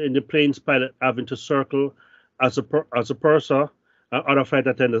in the plane's pilot having to circle as a purser and other flight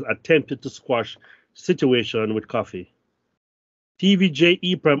attendants attempted to squash the situation with Koffee. TVJ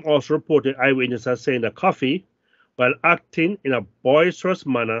EPRIM also reported eyewitnesses saying that Koffee, while acting in a boisterous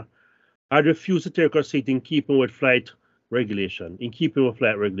manner, had refused to take her seat in keeping with flight regulations.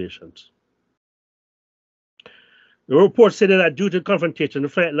 The report said that due to the confrontation, the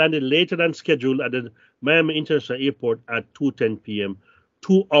flight landed later than scheduled at the Miami International Airport at 2:10 p.m.,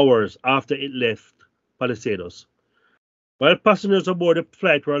 2 hours after it left Palisados. While passengers aboard the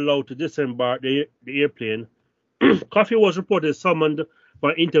flight were allowed to disembark the airplane, Koffee was reportedly summoned for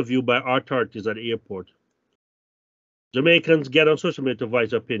an interview by authorities at the airport. Jamaicans get on social media to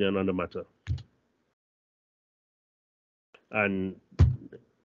voice their opinion on the matter. And I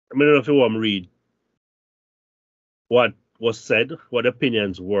don't know if you want to read what was said, what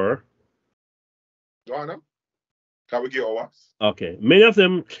opinions were. Go on now. Can we get ours? Okay. Many of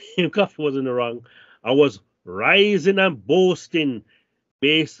them claim Koffee was in the wrong. I was rising and boasting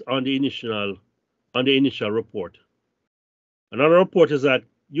based on the initial report. Another report is that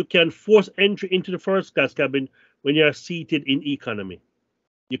you can force entry into the first class cabin when you are seated in economy.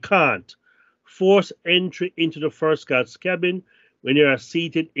 You can't force entry into the first class cabin when you are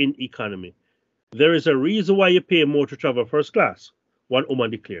seated in economy. There is a reason why you pay more to travel first class, one woman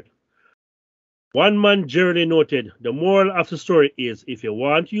declared. One man generally noted, the moral of the story is if you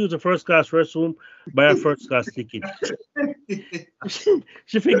want to use a first class restroom, buy a first class ticket.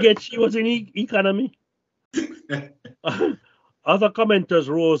 She forget she was in economy. Other commenters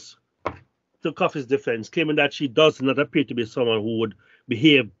rose to Koffee's defense, claiming that she does not appear to be someone who would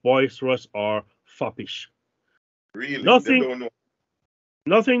behave boisterous or foppish. Really? Nothing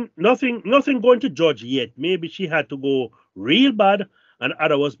going to judge yet. Maybe she had to go real bad and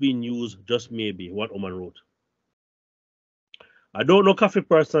other was being used, just maybe, one woman wrote. I don't know Koffee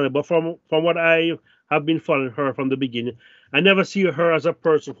personally, but from what I have been following her from the beginning, I never see her as a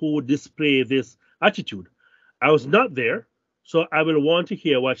person who would display this attitude. I was not there, so I will want to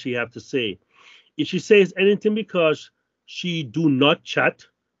hear what she have to say. If she says anything because she do not chat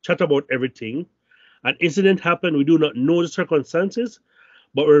about everything, an incident happened, we do not know the circumstances,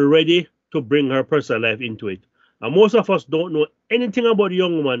 but we're ready to bring her personal life into it. And most of us don't know anything about the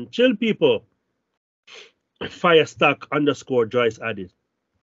young woman. Chill, people. Firestock_Joyce added.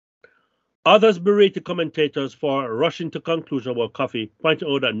 Others berated commentators for rushing to conclusion about Koffee, pointing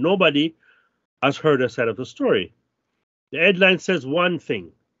out that nobody has heard her side of the story. The headline says one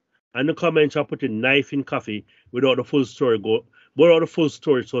thing, and the comments are putting knife in Koffee without the full story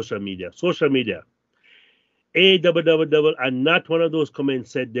social media. Social media. And not one of those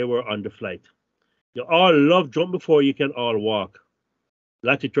comments said they were on the flight. You all love jump before you can all walk,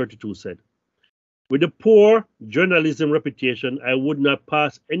 Lati 32 said. With the poor journalism reputation, I would not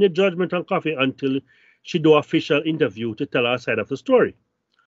pass any judgment on Koffee until she do official interview to tell her side of the story.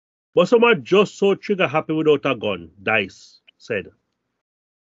 But some are just so trigger happy without a gun, Dice said.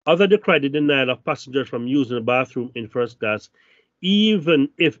 Others decried the denial of passengers from using the bathroom in first class, even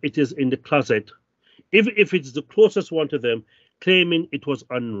if it is in the closet, even if it's the closest one to them, claiming it was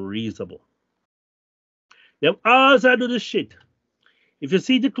unreasonable. Them all do this shit. If you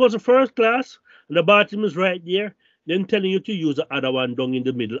see the close of first class and the bathroom is right there, then telling you to use the other one down in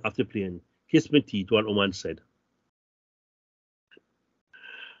the middle of the plane. Kiss me teeth, one woman said.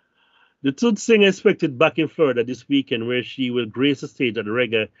 The Tooth Singer expected back in Florida this weekend, where she will grace the stage at the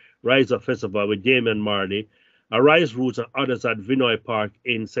Reggae Rise Up Festival with Damian Marley, Arise Roots, and others at Vinoy Park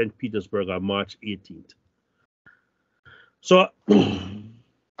in St. Petersburg on March 18th. So,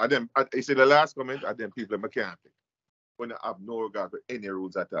 you see the last comment, and then people mechanic. When they have no regard for any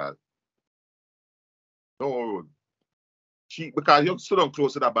rules at all. No rule. Because you sit down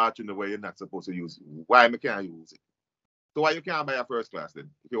close to the bathroom the way you're not supposed to use it. Why you can't use it? So why you can't buy a first class then,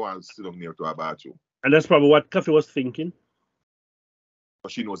 if you want to sit down near to a bathroom? And that's probably what Koffee was thinking.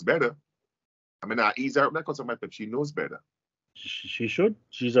 But she knows better. I mean, I ease her up because of my pep. She knows better. She should.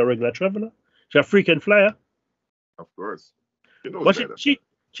 She's a regular traveler. She's a freaking flyer. Of course. She knows but better. She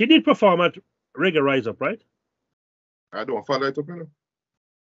did perform at Reggae Rise Up, right? I don't follow it up, you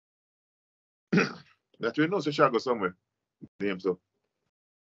know. That you know, so she'll go somewhere. Name so.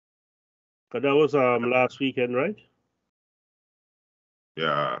 Because that was last weekend, right?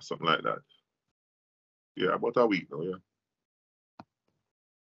 Yeah, something like that. Yeah, about a week now, yeah.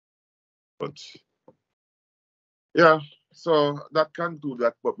 But yeah, so that can do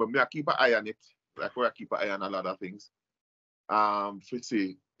that. But me, I keep an eye on it. Like where I keep an eye on a lot of things. To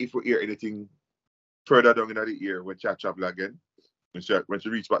see if we hear anything further down in the year when she travel again, when she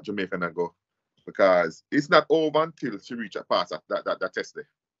reach back Jamaica and go, because it's not over until she reach a pass that test there.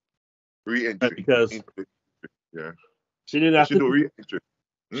 Re-entry. Because yeah, she didn't have to do re-entry.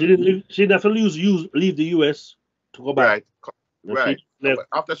 She didn't have to leave the US to go back. Right.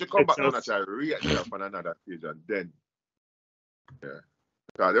 After she come back on a child, re-entry on another stage, and then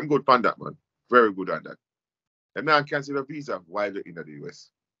because them good on that, man. Very good on that. And now I cancel a visa while they're in the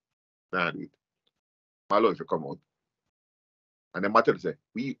US. Nah, dude. My lord should come out. And then Mattel say,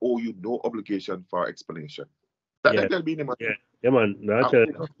 we owe you no obligation for explanation. That'll be the matter. Yeah, man.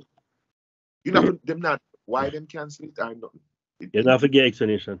 You know, them not why them cancel it or nothing. You not forget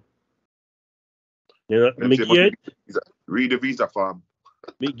explanation. You know, read the visa form.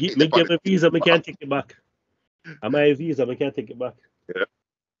 Me give a visa, me can't take it back. Am I a visa, me can't take it back.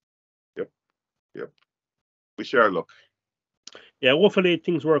 Yep. We share luck. Yeah, hopefully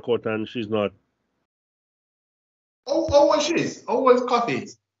things work out and she's not. Oh, what she is? Oh, what's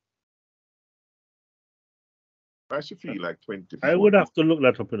Koffee? I should feel like 24. I would have to look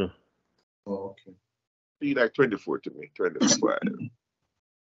that up, you know. Oh, okay. Feel like 24 to me. 24.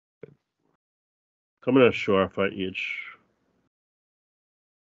 I'm not sure for age.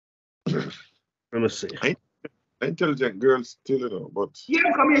 Let me see. Intelligent girls still, you know, but yeah,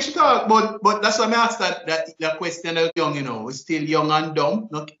 come here, she talk, but that's why I asked that question of young, you know, we're still young and dumb,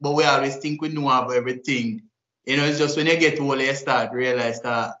 but we always think we know about everything. You know, it's just when you get older, you start realize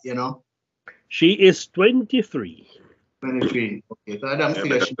that, you know. She is 23. 23. Okay, so Adam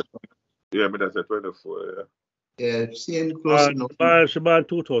figure she. Yeah, but that's a 24, yeah. Yeah, same close enough. She born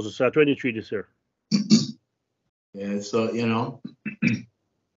 2000, so 23 this year. Yeah, so, you know.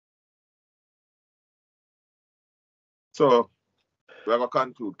 So, we're going to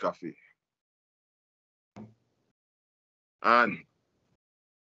conclude Koffee.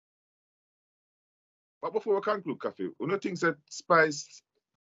 But before we conclude Koffee, one of the things that Spice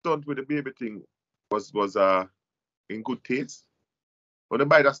stunt with the baby thing was in good taste. When they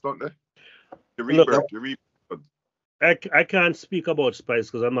buy that stunt there, the reverb. I can't speak about Spice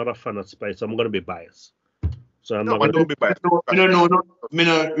because I'm not a fan of Spice. So I'm going to be biased. So I'm No, not man, gonna. don't be bad. I don't know. No, me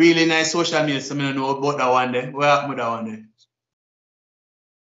no really nice social media, so I don't know about that one there. What happened with that one there?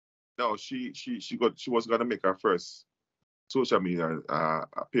 No, she was gonna make her first social media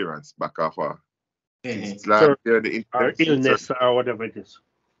appearance back off her. It's like Sure. the Or illness or whatever it is.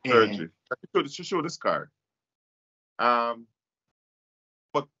 surgery. She showed the scar.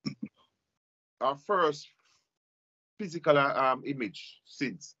 But our first physical image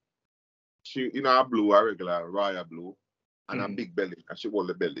since she a blue, a regular royal blue, and a big belly, and she wore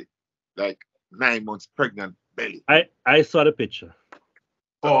the belly, like 9 months pregnant belly. I saw the picture.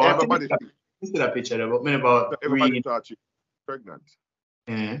 So everybody see that picture there, but about everybody thought she was pregnant.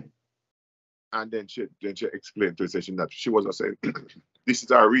 Yeah. And then she explained to the session that she wasn't saying this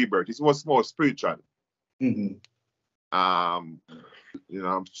is our rebirth. It was more spiritual.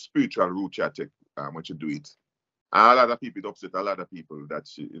 Spiritual route she take when she do it. And a lot of people it upset a lot of people that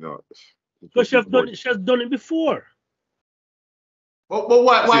she, Because she has done it before. But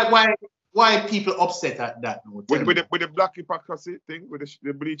why people upset at that? With the black hypocrisy thing, with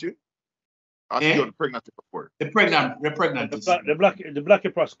the bleaching? She done pregnancy before. The pregnancy. The black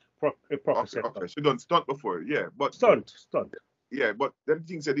hypocrisy. Okay. She done stunt before, yeah. But stunt. Yeah, but them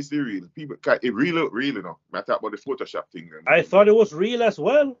things said it's the real. People it real, no. I talk about the Photoshop thing. I thought it was real as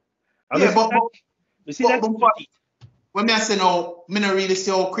well. You see that? When I say no, I don't really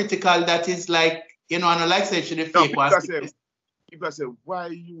see how critical that is. Like, and I like say the fake ones. People say, why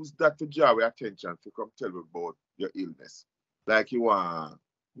use that to draw your attention to come tell me about your illness? Like you want.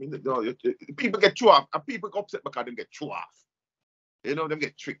 People get thrown off, and people get upset because they get thrown off. Them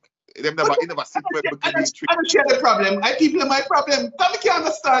get tricked. Them never see where people get tricked. I don't share the problem. People are my problem. Come, can't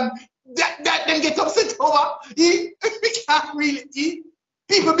understand that them get upset over. We can't really.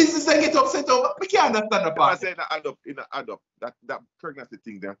 People business they get upset over. We can't understand the part. I say add up. That pregnancy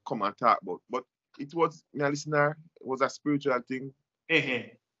thing they come and talk about. But it was, listener, it was a spiritual thing.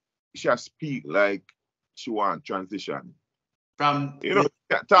 She has speak like she want transition. From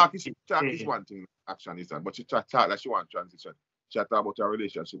talk is one thing, action is one, but she talk like she want transition. She talk about her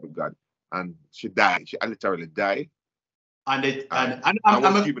relationship with God, and she died. She literally died. I'm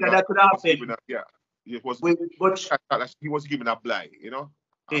that could happen. Yeah, it was. But he was giving a blight, a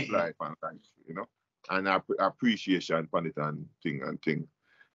blight and life, and appreciation for it and thing.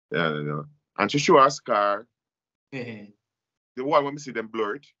 Yeah, and she show her scar. The one when we see them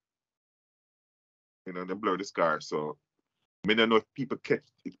blurred, them blur the scar. So I don't know if people catch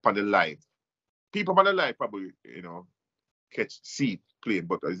it on the live. People on the live probably, see it playing,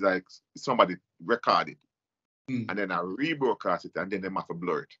 but it's like somebody record it. And then I rebroadcast it, and then they have to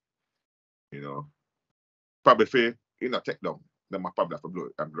blur it. Probably for take down. They might probably have to blur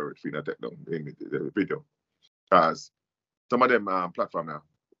it for take down the video. Because some of them platform now,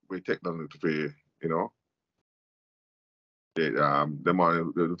 we take down it for,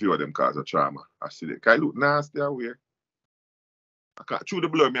 the few of them cause a trauma. I see it. Can it look nasty or weird? I can't through the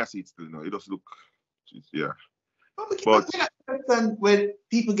blur, I see it still, It just look, yeah. But understand when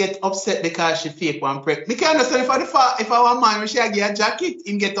people get upset because she fake one prep. I can understand if I want man, she get a jacket,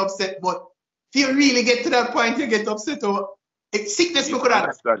 him get upset. But if you really get to that point, you get upset over sickness. You could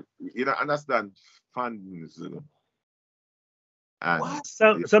understand. You don't understand fans, And what?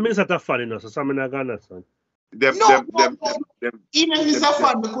 Some is not a fan, so some are not understand. Even if it's a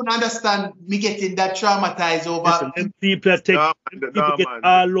fan, we couldn't understand me getting that traumatized over. Listen, them people get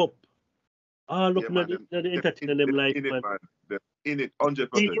all up. All up in the entertainment them life, man. In it, 100%.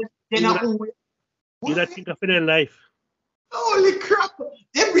 You don't think of their life. Holy crap!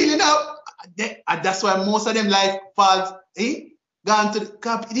 They really now. That's why most of them life falls. Gone to the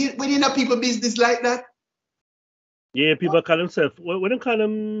cap. When you know people business like that. Yeah, people call themselves. What they call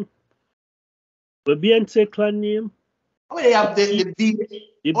them? The Beyonce clan name. Oh, they have the B.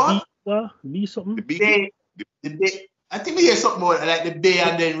 The what? B something. The B. I think we hear something more like the Bay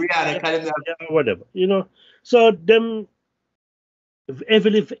and then Rihanna kind of. Yeah, whatever. So them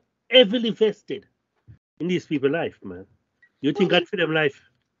heavily vested in these people's life, man. You think God for them life?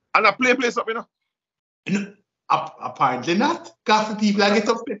 And I play something, Apparently not. Because people I get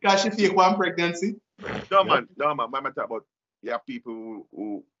upset because she fake one pregnancy. No man. My talk about people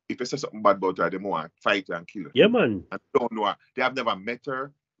who if they say something bad about her, they want to fight her and kill her. Yeah, man. And don't know her. They have never met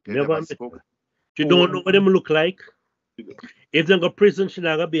her. They never spoke. You don't know what them look like. If they go to prison, she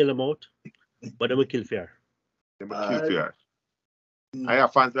not gonna bail them out. But they will kill for her. They will kill for her. I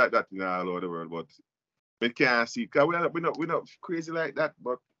have fans like that all over the world, but we can't see. Because we're not crazy like that,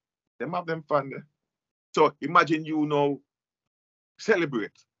 but them have them fun there. So imagine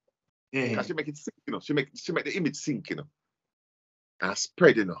celebrate. Because she make it sink, She make the image sink, and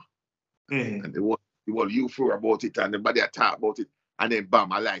spread, And whole euphoria about it and everybody talk about it. And then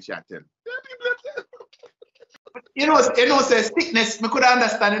bam, I like shot them. You know, say sickness, I could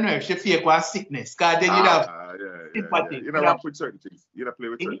understand, you know, if she fake was sickness, because then you'd have sympathy. You know, with certain things. You know, play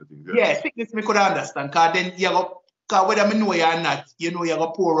with certain things. Yeah, sickness, I could understand, because then you go, because whether I know you or not, you know, you're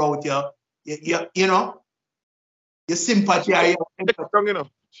going to pour out your, you know, your sympathy. She take it down, you know.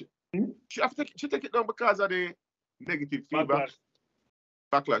 She take it down because of the negative feedback.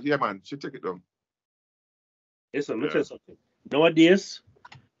 Backlash. Yeah, man, she take it down. Listen, let me tell you something. Nowadays,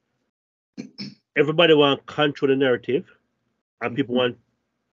 everybody want to control the narrative, and people want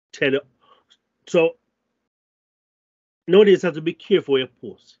to tell it. So nowadays, you have to be careful with your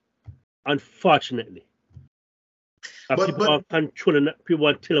posts. Unfortunately, people are controlling. People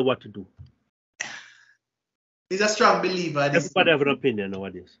want to tell you what to do. He's a strong believer. Everybody have an opinion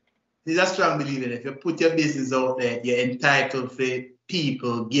nowadays. He's a strong believer. If you put your business out there, you're entitled for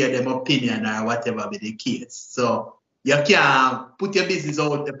people give them opinion or whatever be the case. So you can't put your business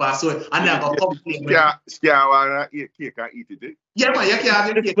out there, so and then go complain. Wanna eat cake and eat it. Yeah, man, you can't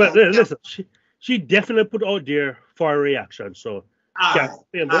have your cake. But listen, she definitely put out there for a reaction. So if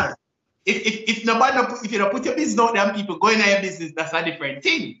nobody, if you don't put your business out there and people go in your business, that's a different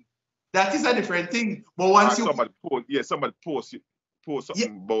thing. That is a different thing. But once somebody post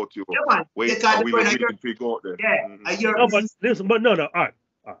something about you. Yeah, man. Wait, we willing to go out there. Yeah. No, but listen, but no. All right.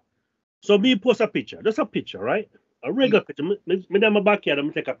 So me post a picture. That's a picture, right? A regular picture. Me in my backyard,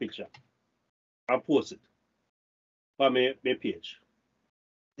 I'm take a picture and post it on my page.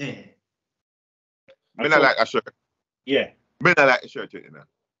 Yeah. Me not like a shirt. Yeah. Me not like a shirt, you know.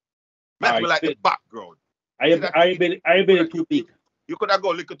 Me like the background. I been too big. You could have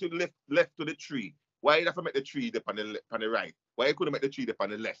gone look to the left to the tree. Why you have to make the tree on the right? Why you couldn't make the tree on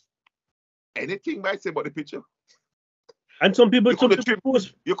the left? Anything might say about the picture. And some people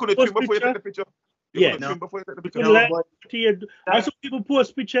post. You could have trimmed before you take the picture. Yeah. Before you take the picture. And some people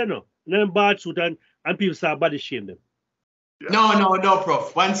post picture, no. And then bad suit and people start body shame them. Yeah. No,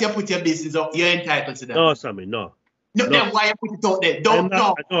 Prof. Once you put your business up, you're entitled to that. No, Sammy, no. No, then why you put it out there?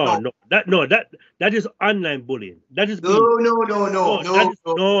 That is online bullying. That is no.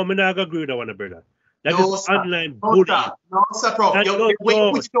 No, I'm not agree with that one, brother. That is online bullying. No, sir, Prof. When you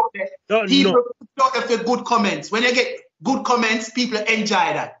put it out there, people put it out there for good comments. When you get good comments, people enjoy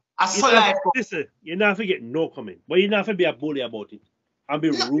that. Listen, you're not forget no comment, but you're not to be a bully about it and be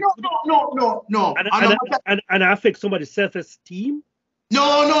rude. No. And affect somebody's self-esteem.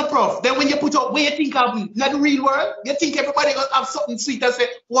 No, Prof. Then when you put out, when you think of not the real world, you think everybody gonna have something sweet and say,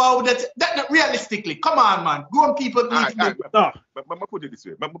 wow, that not realistically. Come on, man. Grown people need to do. But I'm put it this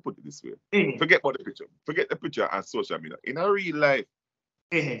way. Forget about the picture. Forget the picture and social media. In a real life,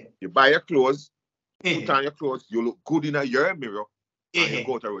 you buy your clothes, put on your clothes, you look good in your mirror, and you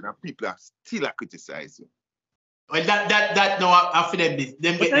go out around and people are still criticize you. Well, that no, I feel them get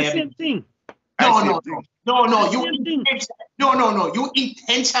the same thing. No. You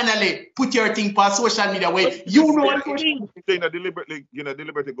intentionally put your thing for social media where you know what deliberately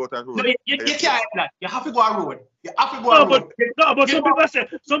go to road. No, you can't have that. You have to go on road. But some people say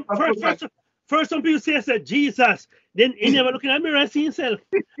first some people say Jesus. Then he never looking at the mirror and see himself.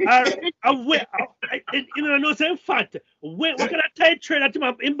 You know, saying fat. What kind of tight train that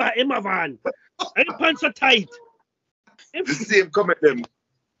in my van? And the pants are tight. The same comment them.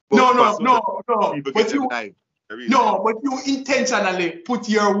 No. But you intentionally put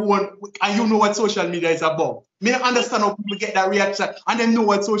your own, and you know what social media is about. Me understand how people get that reaction, and then know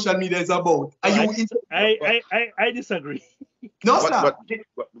what social media is about. I disagree. No, sir.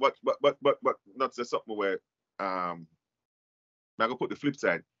 But not say something where I'm gonna put the flip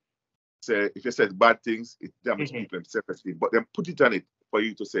side. Say if you said bad things, it damages people's self-esteem. But then put it on it for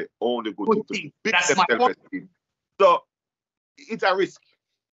you to say only good things. That's my self-esteem. So it's a risk.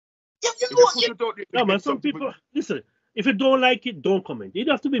 No, man, some people, listen, if you don't like it, don't comment. You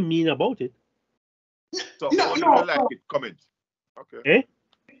don't have to be mean about it. So if you like it, comment. Okay. Eh?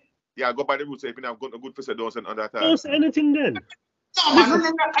 Yeah, go by the rules. If you have got a good person, don't send under attack. Don't say anything then. No, I'm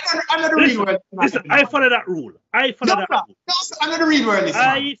not the real world. Listen, I follow that rule. I'm not the real world.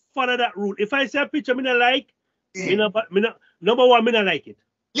 I follow that rule. If I see a picture I don't like, number one, I don't like it.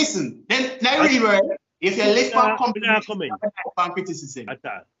 Listen, then not real world. If you live for compliment, criticism.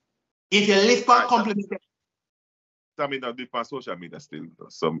 If you live for compliment, I mean, not do it on social media still.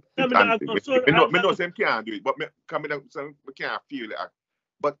 Some me know some can't do it, but me can't feel it.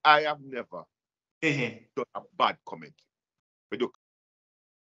 But I have never done a bad comment. We do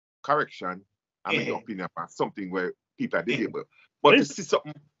correction and make opinion on something where people are debatable. But to see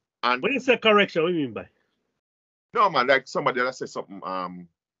something and when you say correction, what do you mean by? No man, like somebody that says something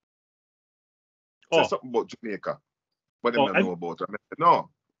say something about Jamaica, but them Oh, don't know about it. I said, no.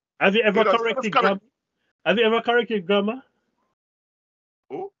 Have you ever You know, corrected just correct- grammar? Have you ever corrected grammar?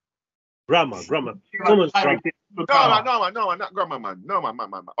 Who? Grammar. No, Someone's grammar. No, man, not grammar, man. No, man.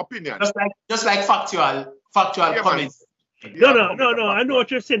 Opinion. Just like factual Yeah, man. comments. Yeah, No. I know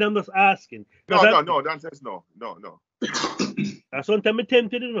what you're saying. I'm just asking. No. The answer is no. That's one time I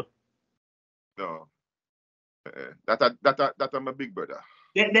tempted, you know. No. That I'm a big brother.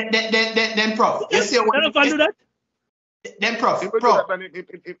 Then prof. You see I don't do that. Then prof. If Prof.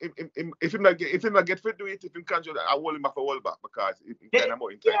 if him not get fit do it, if him can't do that, I hold him off a hold back because he kind of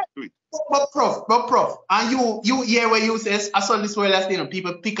more inclined to do it. But prof, and you hear where you says I saw this way last thing,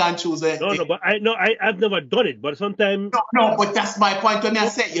 people pick and choose. No, but I've never done it. But sometimes No, but that's my point. When I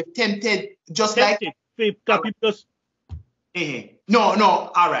said you're tempted, just tempted. People just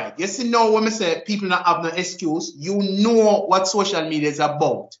No, all right. You see now when I say people not have no excuse, you know what social media is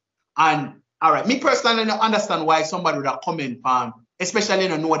about. And all right, me personally don't understand why somebody would have comment on, especially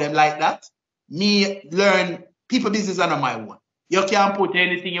don't know them like that. Me learn people business are not my one. You can't put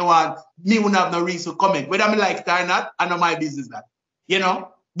anything you want. Me wouldn't have no reason to comment. Whether I like it or not, I know my business that. You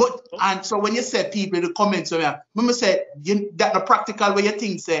know? But and so when you say people in the comments, so I say that the practical way you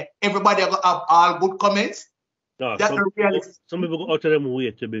think say everybody have all good comments. no. That's the reality. Some people go out of them way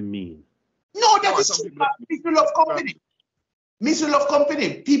to be mean. No, that is people love company. Me still love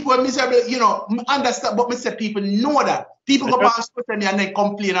company. People are miserable, you know, understand, but me say people know that. People go on social media and then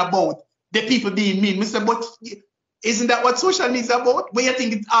complain about the people being mean. Me say, but isn't that what social media is about? Where you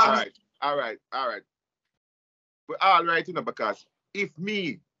think it's all right. We're all right, you know, because if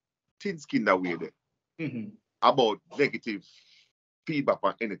me thin skin that way there about negative feedback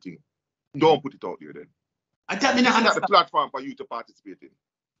or anything, don't put it out there then. I tell me It's not not the platform for you to participate in.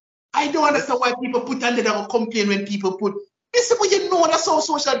 I don't understand why people put under that complain when people put. Listen, but you know that's so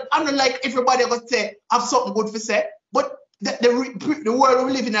social. I don't like everybody gonna say have something good to say, but the world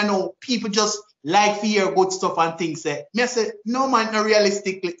we live in, I know people just like to hear good stuff and things. Me I say no man, not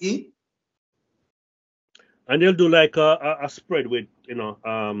realistically. And they'll do like a spread with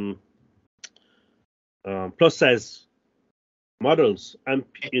plus size models, and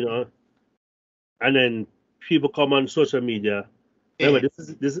and then people come on social media. Remember,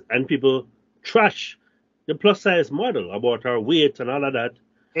 this and people trash the plus size model about her weight and all of that.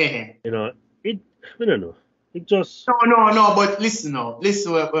 I don't know. It just no. But listen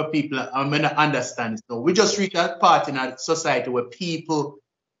where people are gonna understand. So we just reach that part in our society where people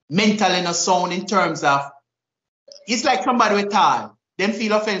mentally not sound in terms of it's like somebody with tall, them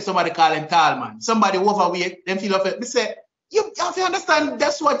feel offended. Somebody call them tall man. Somebody overweight, them feel offended. We say you have to understand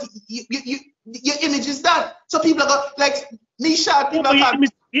that's what your image is that. So people are like me short people.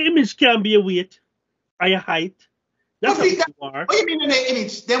 Your image can be a weight or your height. That's not who you are. What do you mean in the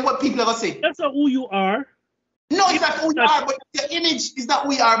image? Then what people are gonna say? That's not who you are. No, it's not who you are, but your image is not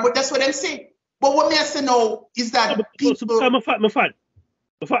who you are, but that's what they say. But what me I say now is that people. So become a fat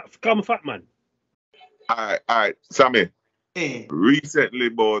man. All right, Sammy. Recently,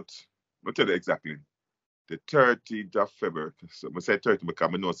 but I'll tell you exactly. The 30th of February. So I say 30 because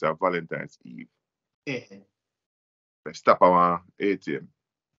I know it's Valentine's Eve. I stop around 8 a.m.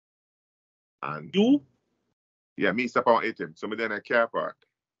 And you? Yeah, me stop around 8 a.m. So I then a car park.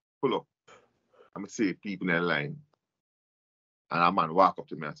 Pull up. I'm going to see people in the line. And a man walk up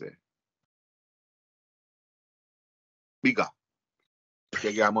to me and say, bigger.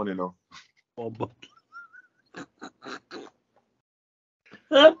 You get money now. Oh, but.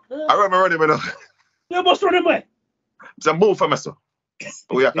 I remember running now. You must run away. So move for me, sir.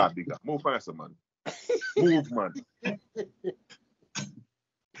 We are called bigger. Move for me, sir, man. Move, man.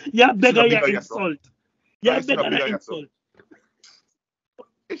 Yeah, beggar your insult. Yeah, beggar your insult.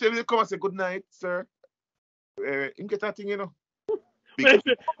 If you come and say good night, sir, him get that thing, you know. When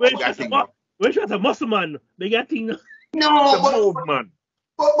she's a muscle man, they get thing. No, but move, man.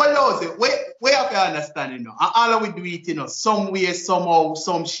 But Lord, we have to understand, you know, and all we do it, you know, some way, somehow,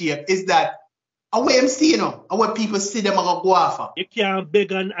 some shape, is that a way I'm seeing, you know, and when people see them, I go after. You can't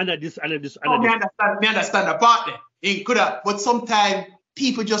beg and this. Me understand the part there. It could have, but sometimes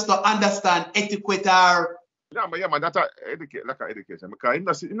people just don't understand etiquette or. Yeah, man, that's like education.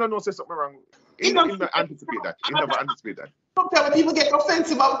 Because you don't know say something wrong. He never anticipate that. He never anticipate that. Sometimes when people get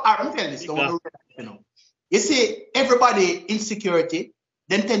offensive about, I'm telling this, you know. You see, everybody insecurity,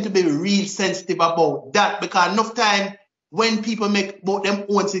 them tend to be real sensitive about that because enough time when people make about them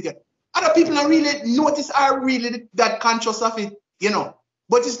own secret, other people don't really notice are really that conscious of it, you know.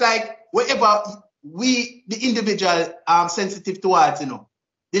 But it's like wherever we, the individual, are sensitive towards, you know,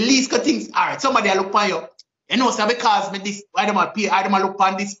 the least good things, all right, somebody I look on you, You know, so because me this, I don't look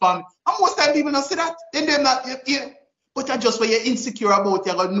on this pan. And most time people don't say that. Then they're not, yeah. But that's just what you're insecure about,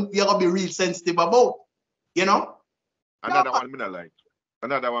 you're gonna be real sensitive about. You know? Another one me not like.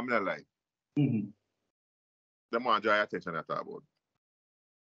 Mm-hmm. Them want to draw your attention I talk about.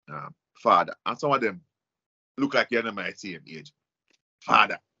 Father. And some of them look like you're not my same age.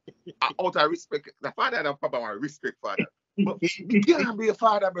 Father. Out of respect. The father and the papa want to respect father. But you can't be a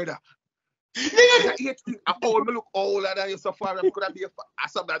father, brother. I look older than you, so far. I could be a father.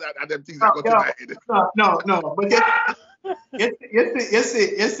 Something like that, and them things that go to my head. No. But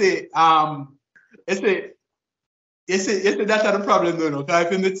you see, that's not the problem, no. Because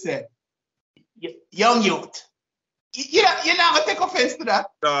if you say, young youth, you're not going to take offense to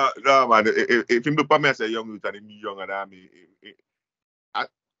that. No, man. If you look at me and say young youth and me younger than me,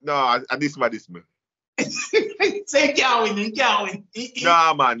 this me. Say you can't win.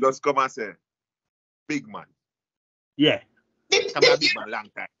 No, man, just come and say, big man. Yeah. Come a big man long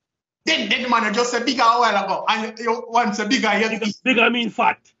time. Then the man just said bigger a while ago, and you want to bigger. Bigger mean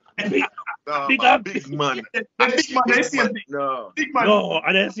fat. Big man. The big man is the same thing. No. Big man. No,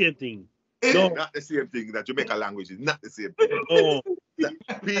 and that's the same thing. No. Not the same thing. That Jamaican language is not the same thing. Oh.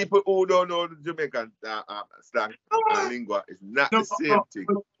 People who don't know the Jamaican slang and lingua is not the same thing.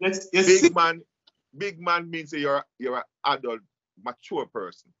 Big man means you're an adult, mature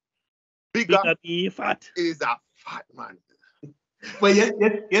person. Bigger fat. Is a fat man. But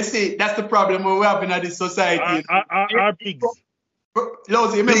you see, that's the problem we have in this society. Our pigs.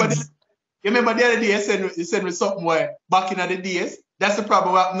 Lousy, you remember the other day you sent me something where back in the days, that's the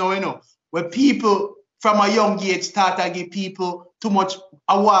problem we have now, you know. Where people from a young age start to give people too much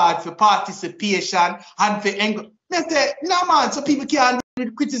award for participation and for anger. They say, no man, so people can't do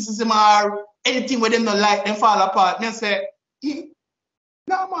the criticism or anything with them not like them fall apart. They say,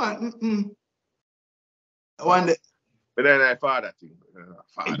 no man, I wonder. But then I father thing.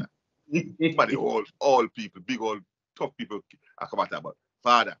 Father. But the all people, big old tough people I come out about.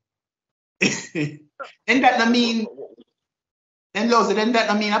 Father. And that I mean then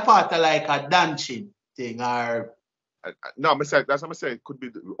that I mean a part of like a dancing thing or no, that's what I'm saying. It could be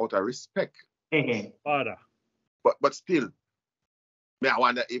out of respect. Father. But still, I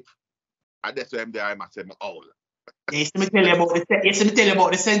wonder if at that time there I must say all. Yes, let me tell you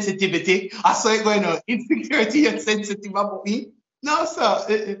about the sensitivity. I saw it going on. Insecurity and sensitive about me. No,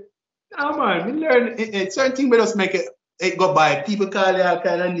 sir. No, man. We learn certain things, we just make it go by. People call it all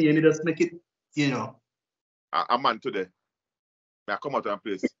kind of name. We just make it, you know. A man today, I come out of one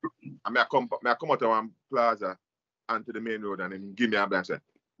place. I come out of one plaza and to the main road and then give me a blank say,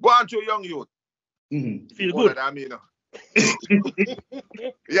 go on to young youth. Mm-hmm. Feel good. I mean,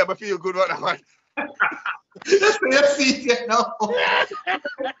 yeah, but feel good what I want. That's what you see, you know.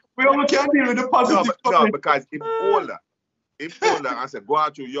 We only can't deal with the positive. No, because if older and say go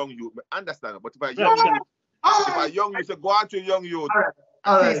out to young youth, understand. But if a young youth say go out to young youth,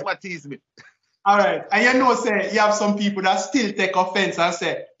 tease me. All right, and you know, say you have some people that still take offense and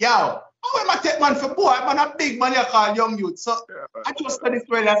say, yo, how am I take man for boy? Man, a big man you call young youth. So I just said this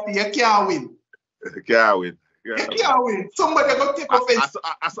way that you can't win. You can't win. You can't win. Somebody go take offense.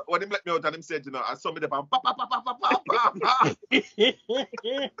 When they let me out and them said, you know, I saw me there and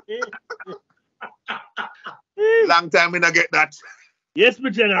long time we not get that. Yes,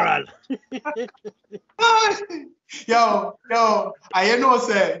 my general. Yo, and you know,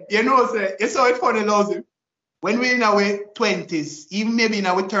 it's so funny, Lousy. When we're in our 20s, even maybe in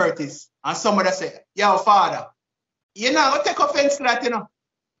our 30s, and somebody say, yo, father, you know, go take offense to that, you know.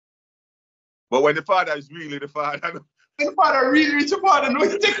 But when the father is really the father, when the father really is your father, no,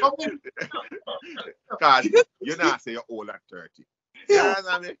 you take offense. Because you not say you're old at 30. Yeah. You know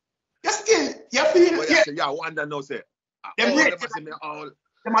what I mean? You still, you feel, but yeah. Yeah, wonder no say. Them look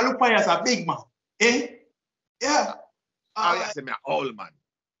for you as a big man. Eh? Yeah. You say me old man.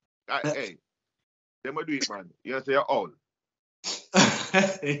 Hey, them do it, man. You say you're old.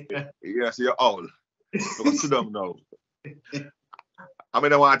 You say you're old. So sit down now. I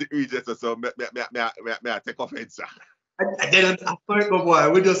mean, I want to read this, so may I take offense. I didn't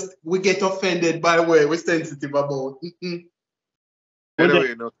boy. We get offended by what we're sensitive about.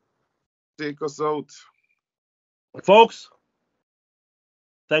 Anyway, no, take us out. Folks,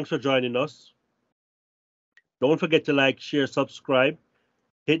 thanks for joining us. Don't forget to like, share, subscribe,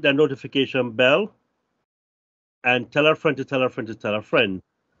 hit that notification bell, and tell a friend to tell a friend to tell a friend.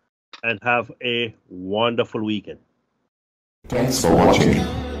 And have a wonderful weekend. Thanks for watching.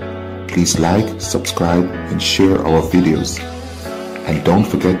 Please like, subscribe, and share our videos. And don't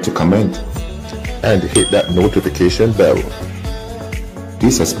forget to comment. And hit that notification bell.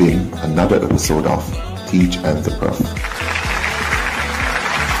 This has been another episode of Teach and the Prof.